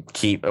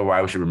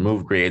why we should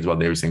remove grades while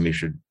they were saying they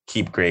should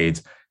keep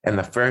grades. And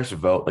the first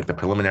vote, like the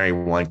preliminary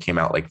one, came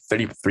out like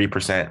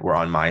 33% were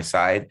on my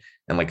side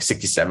and like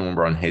 67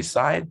 were on his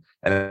side.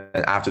 And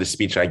then after the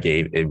speech I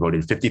gave, it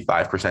voted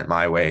 55%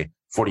 my way,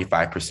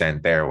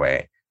 45% their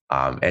way.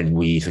 And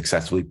we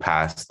successfully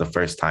passed the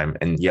first time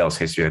in Yale's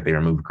history that they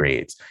removed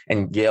grades.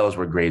 And Yale's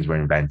where grades were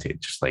invented,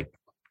 just like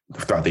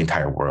throughout the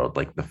entire world,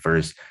 like the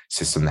first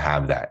system to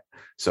have that.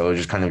 So it was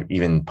just kind of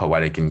even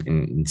poetic and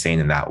insane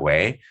in that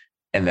way.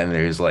 And then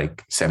there's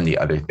like 70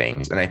 other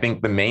things. And I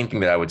think the main thing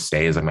that I would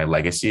say is like my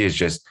legacy is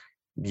just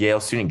Yale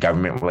student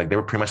government. Like they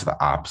were pretty much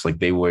the ops. Like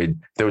there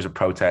was a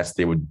protest,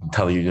 they would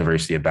tell the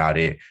university about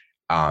it.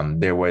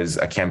 There was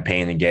a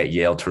campaign to get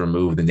Yale to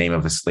remove the name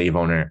of a slave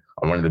owner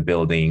on one of the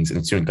buildings,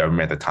 and student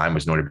government at the time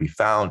was nowhere to be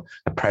found.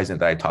 The president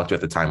that I talked to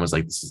at the time was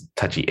like, this is a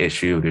touchy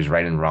issue. There's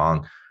right and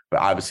wrong.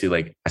 But obviously,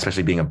 like,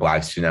 especially being a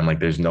Black student, I'm like,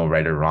 there's no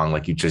right or wrong.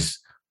 Like you're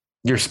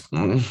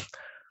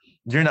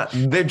not,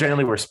 they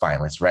generally were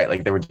spineless, right?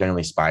 Like they were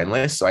generally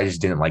spineless. So I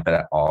just didn't like that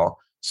at all.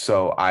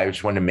 So I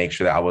just wanted to make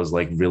sure that I was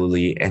like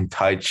really in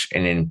touch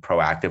and in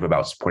proactive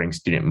about supporting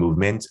student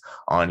movements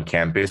on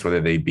campus,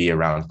 whether they be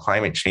around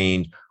climate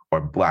change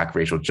or Black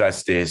racial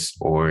justice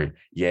or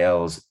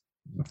Yale's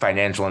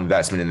financial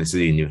investment in the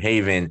city of New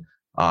Haven,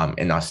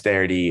 and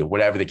austerity,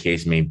 whatever the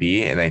case may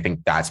be. And I think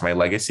that's my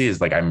legacy,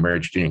 is like I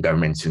merged student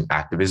government and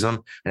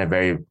activism in a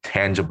very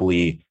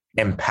tangibly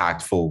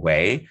impactful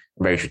way,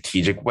 very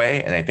strategic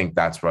way. And I think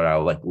that's what I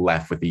like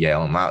left with the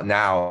Yale. And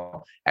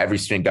now every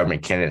student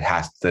government candidate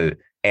has to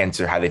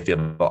answer how they feel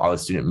about all the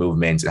student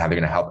movements and how they're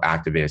going to help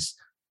activists,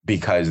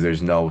 because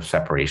there's no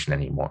separation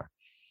anymore.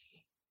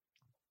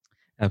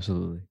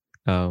 Absolutely.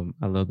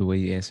 I love the way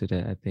you answered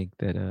that. I think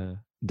that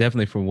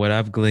definitely from what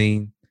I've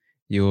gleaned,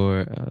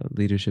 your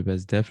leadership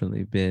has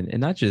definitely been,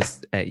 and not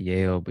just at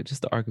Yale, but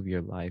just the arc of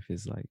your life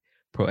is like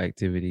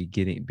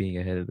proactivity, being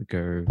ahead of the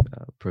curve,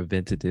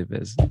 preventative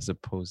as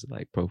opposed to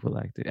like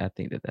prophylactic. I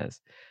think that that's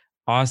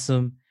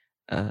awesome.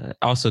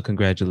 Also,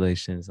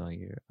 congratulations on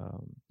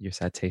your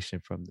citation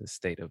from the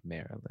state of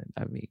Maryland.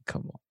 I mean,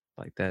 come on,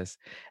 like that's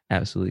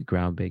absolutely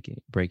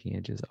breaking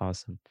and just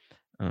awesome.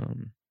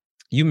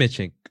 You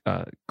mentioned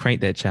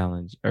Crank That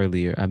Challenge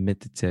earlier. I meant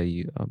to tell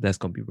you that's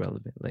going to be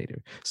relevant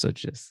later. So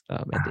just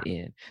at the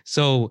end.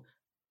 So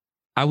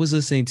I was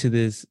listening to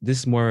this. This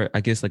is more,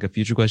 I guess, like a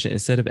future question.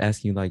 Instead of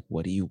asking you, like,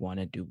 what do you want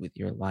to do with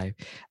your life?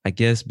 I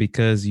guess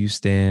because you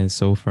stand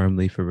so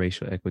firmly for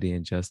racial equity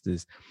and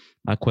justice,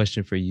 my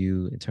question for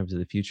you in terms of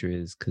the future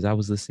is, because I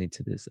was listening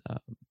to this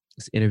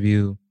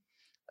interview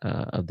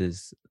of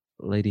this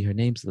lady. Her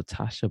name's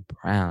Latasha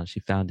Brown. She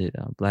founded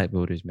Black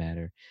Voters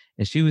Matter.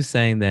 And she was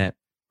saying that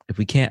if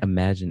we can't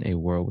imagine a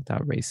world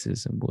without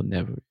racism, we'll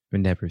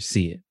never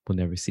see it. We'll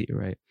never see it,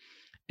 right?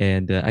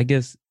 And I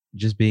guess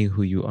just being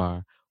who you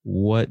are,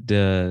 what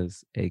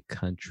does a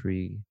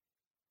country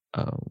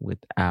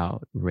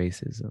without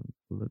racism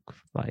look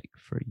like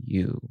for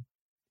you?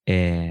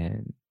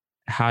 And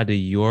how do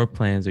your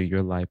plans or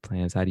your life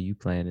plans, how do you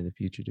plan in the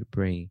future to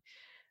bring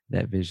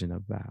that vision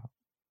about?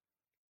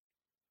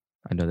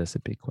 I know that's a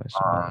big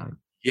question.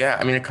 Yeah,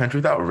 I mean, a country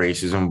without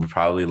racism would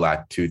probably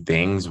lack two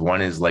things.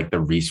 One is like the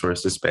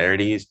resource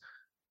disparities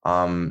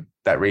that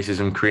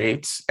racism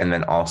creates. And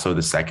then also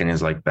the second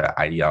is like the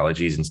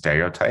ideologies and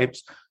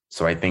stereotypes.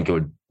 So I think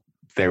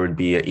there would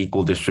be an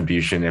equal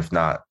distribution, if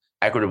not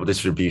equitable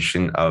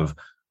distribution, of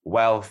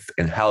wealth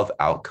and health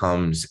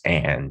outcomes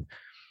and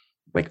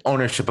like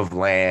ownership of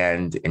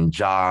land and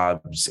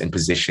jobs and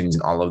positions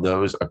and all of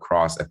those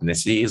across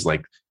ethnicities.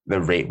 Like the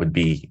rate would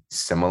be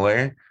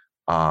similar,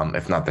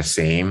 if not the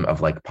same,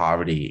 of like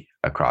poverty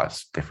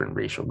across different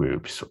racial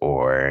groups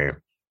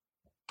or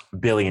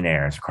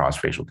billionaires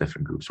across racial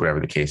different groups,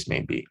 whatever the case may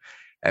be.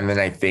 And then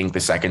I think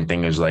the second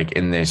thing is like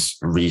in this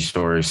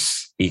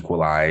resource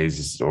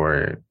equalized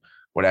or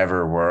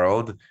whatever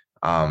world,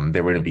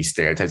 there wouldn't be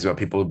stereotypes about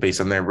people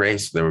based on their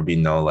race. There would be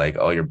no like,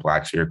 oh, you're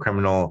Black, so you're a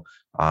criminal.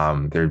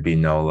 There'd be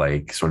no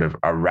like sort of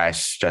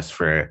arrest just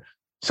for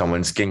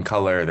someone's skin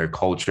color, their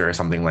culture, or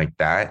something like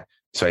that.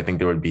 So I think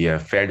there would be a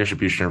fair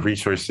distribution of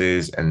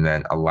resources and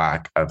then a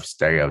lack of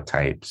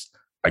stereotypes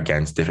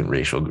against different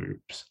racial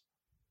groups.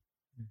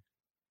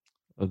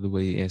 Of the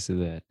way you answer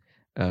that.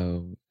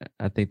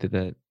 I think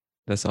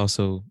that's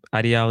also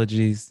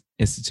ideologies,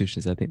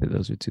 institutions. I think that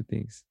those are two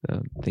things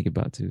to think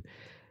about too.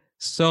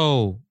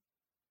 So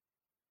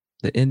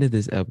the end of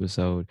this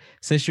episode,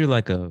 since you're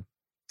like a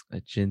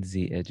Gen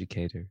Z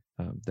educator,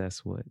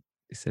 that's what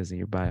it says in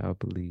your bio, I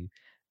believe.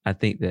 I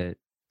think that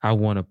I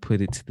want to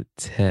put it to the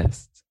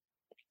test,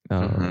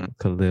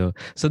 Khalil.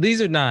 So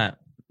these are not,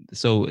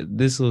 so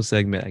this little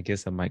segment, I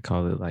guess I might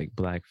call it like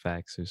Black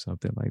Facts or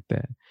something like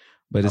that.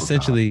 But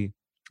essentially,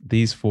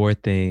 these 4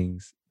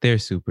 things, they're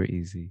super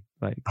easy,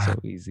 like so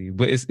easy.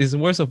 But it's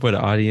more so for the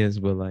audience,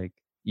 but like,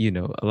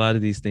 a lot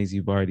of these things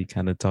you've already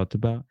kind of talked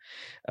about.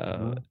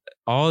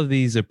 All of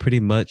these are pretty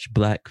much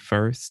Black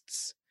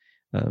firsts,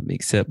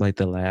 except like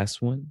the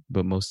last one,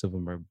 but most of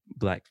them are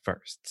Black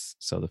firsts.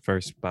 So the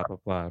first blah blah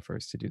blah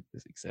first to do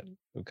this, etc.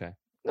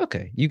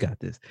 Okay, you got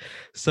this.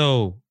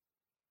 So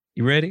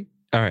you ready?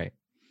 All right.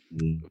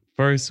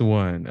 First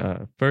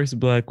one, first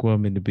Black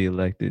woman to be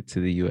elected to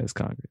the U.S.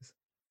 Congress.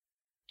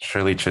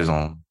 Shirley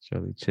Chisholm.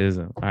 Shirley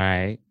Chisholm. All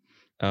right.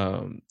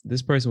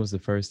 This person was the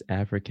first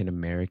African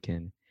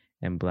American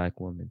and Black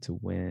woman to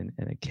win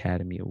an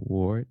Academy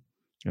Award.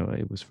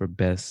 It was for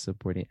Best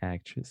Supporting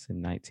Actress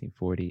in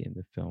 1940 in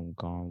the film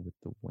Gone with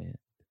the Wind.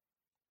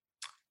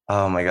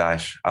 Oh my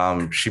gosh.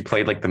 She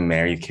played like the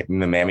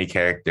Mammy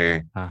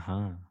character.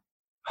 Uh-huh.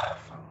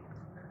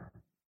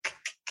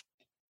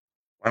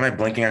 Why am I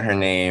blanking on her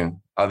name?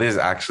 Oh, this is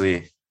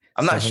actually,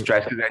 I'm not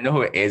stressed because I know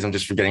who it is. I'm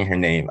just forgetting her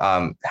name.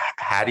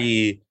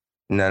 Hattie.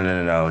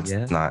 No.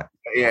 It's not.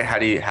 Yeah,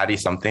 Hattie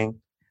something.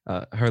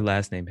 Her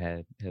last name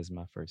has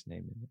my first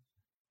name in it.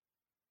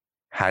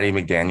 Hattie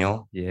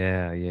McDaniel.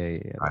 Yeah.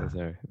 Those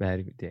are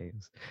Hattie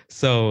McDaniels.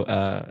 So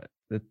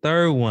the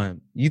third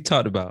one you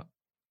talked about.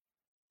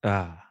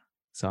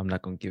 So I'm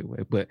not gonna give it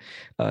away, but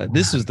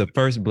this was the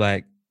first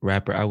Black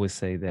rapper I would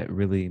say that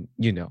really,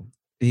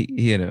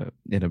 he in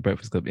a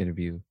Breakfast Club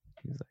interview,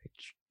 he was like,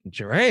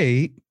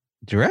 Drake,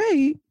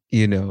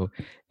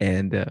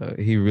 and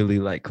he really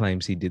like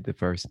claims he did the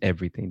first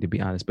everything, to be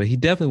honest. But he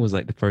definitely was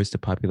like the first to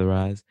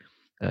popularize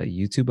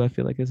YouTube, I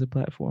feel like, as a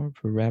platform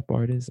for rap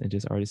artists and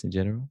just artists in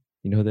general.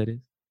 You know who that is?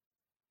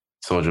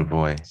 Soulja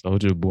Boy.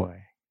 Soulja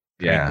Boy.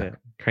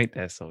 Crank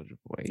that Soulja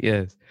Boy.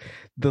 Yes.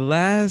 The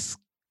last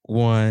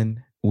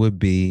one would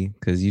be,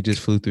 because you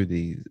just flew through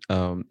these,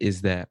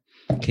 is that,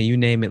 can you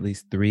name at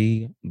least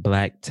 3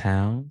 Black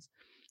towns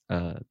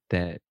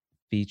that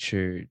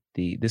featured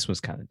this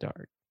was kind of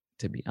dark,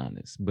 to be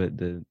honest, but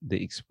the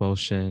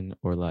expulsion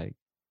or like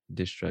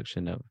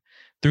destruction of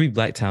 3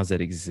 Black towns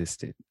that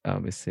existed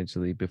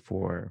essentially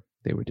before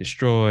they were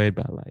destroyed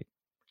by like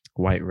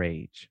white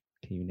rage.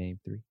 Can you name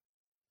 3?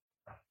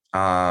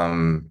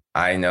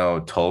 I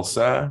know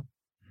Tulsa.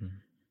 Mm-hmm.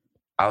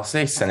 I'll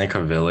say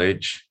Seneca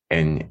Village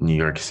in New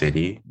York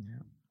City,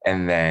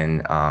 and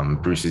then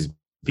Bruce's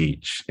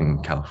Beach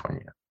in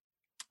California.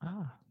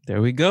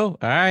 There we go.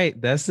 All right,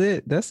 that's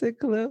it,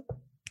 Khalil.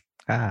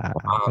 I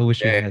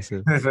wish we had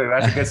some. That's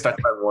a good start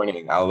to my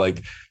morning. I'll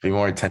like be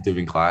more attentive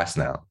in class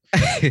now.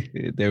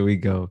 There we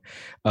go.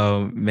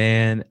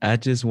 Man, I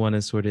just want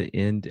to sort of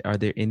end. Are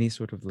there any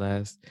sort of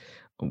last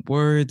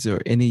words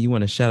or any you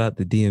want to shout out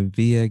the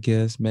DMV, I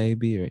guess,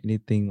 maybe, or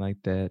anything like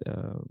that?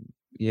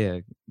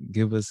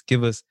 Give us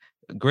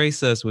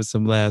grace us with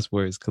some last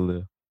words,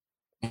 Khalil.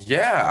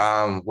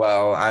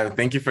 Well, I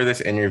thank you for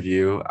this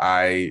interview.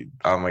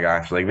 Oh my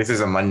gosh, like this is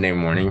a Monday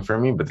morning for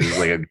me, but this is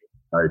like a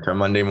start to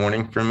Monday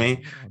morning for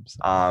me.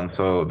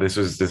 So this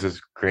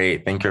was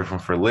great. Thank you everyone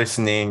for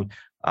listening.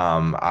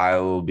 I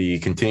will be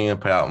continuing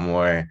to put out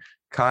more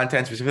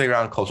content specifically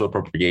around cultural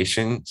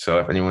appropriation. So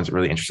if anyone's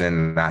really interested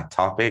in that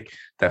topic,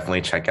 definitely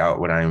check out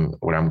what I'm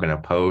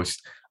gonna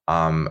post.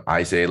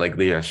 I say like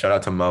shout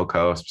out to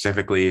MoCo,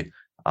 specifically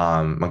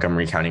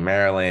Montgomery County,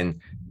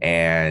 Maryland,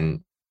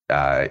 and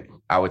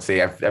I would say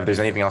if there's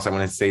anything else I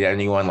want to say to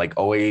anyone, like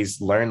always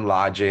learn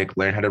logic,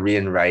 learn how to read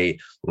and write,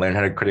 learn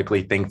how to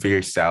critically think for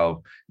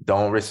yourself.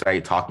 Don't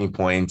recite talking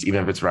points,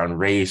 even if it's around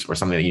race or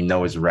something that you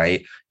know is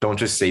right. Don't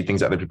just say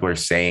things that other people are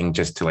saying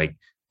just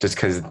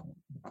because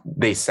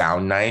they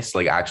sound nice.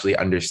 Like actually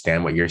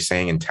understand what you're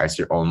saying and test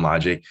your own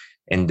logic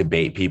and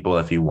debate people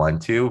if you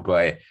want to,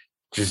 but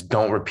just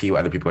don't repeat what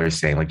other people are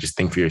saying. Like just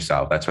think for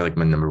yourself. That's like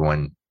my number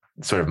one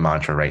sort of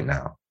mantra right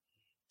now.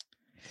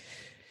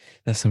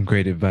 That's some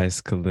great advice,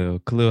 Khalil.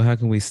 Khalil, how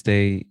can we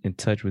stay in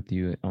touch with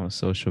you on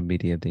social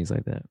media and things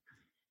like that?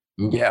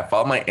 Yeah,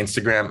 follow my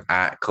Instagram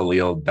at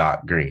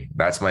Khalil.Green.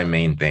 That's my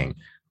main thing.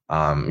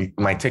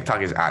 My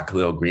TikTok is at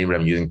Khalil Green, but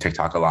I'm using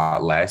TikTok a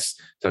lot less.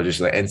 So just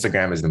like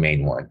Instagram is the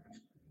main one.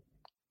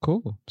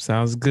 Cool.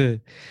 Sounds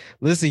good.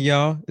 Listen,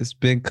 y'all, it's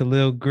been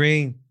Khalil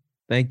Green.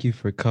 Thank you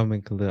for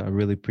coming, Khalil. I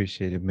really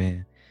appreciate it,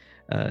 man.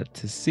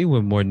 To see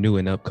what more new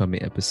and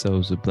upcoming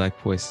episodes of Black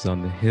Voices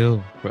on the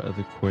Hill for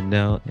other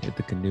Cornell and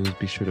Ithaca News,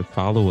 be sure to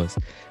follow us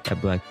at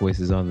Black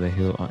Voices on the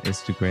Hill on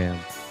Instagram.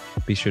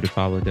 Be sure to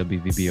follow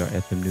WVBR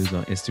FM News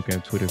on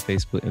Instagram, Twitter,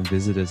 Facebook, and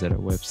visit us at our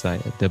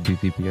website at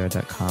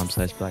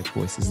wvbr.com/Black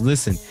Voices.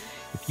 Listen,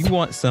 if you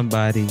want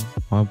somebody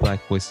on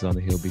Black Voices on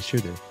the Hill, be sure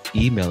to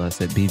email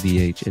us at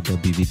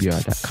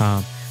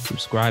bvh@wvbr.com.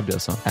 Subscribe to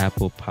us on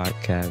Apple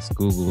Podcasts,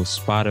 Google,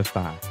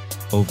 Spotify,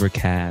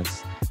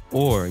 Overcast,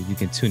 or you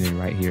can tune in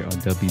right here on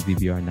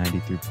WVBR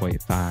 93.5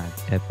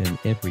 FM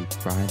every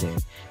Friday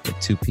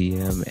at 2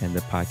 p.m. And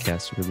the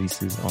podcast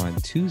releases on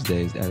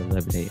Tuesdays at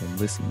 11 a.m.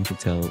 Listen, you can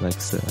tell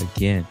Alexa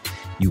again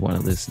you want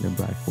to listen to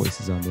Black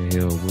Voices on the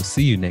Hill. We'll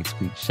see you next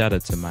week. Shout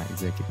out to my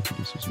executive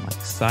producers, Mike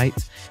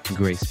Seitz and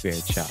Grace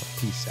Fairchild.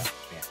 Peace out.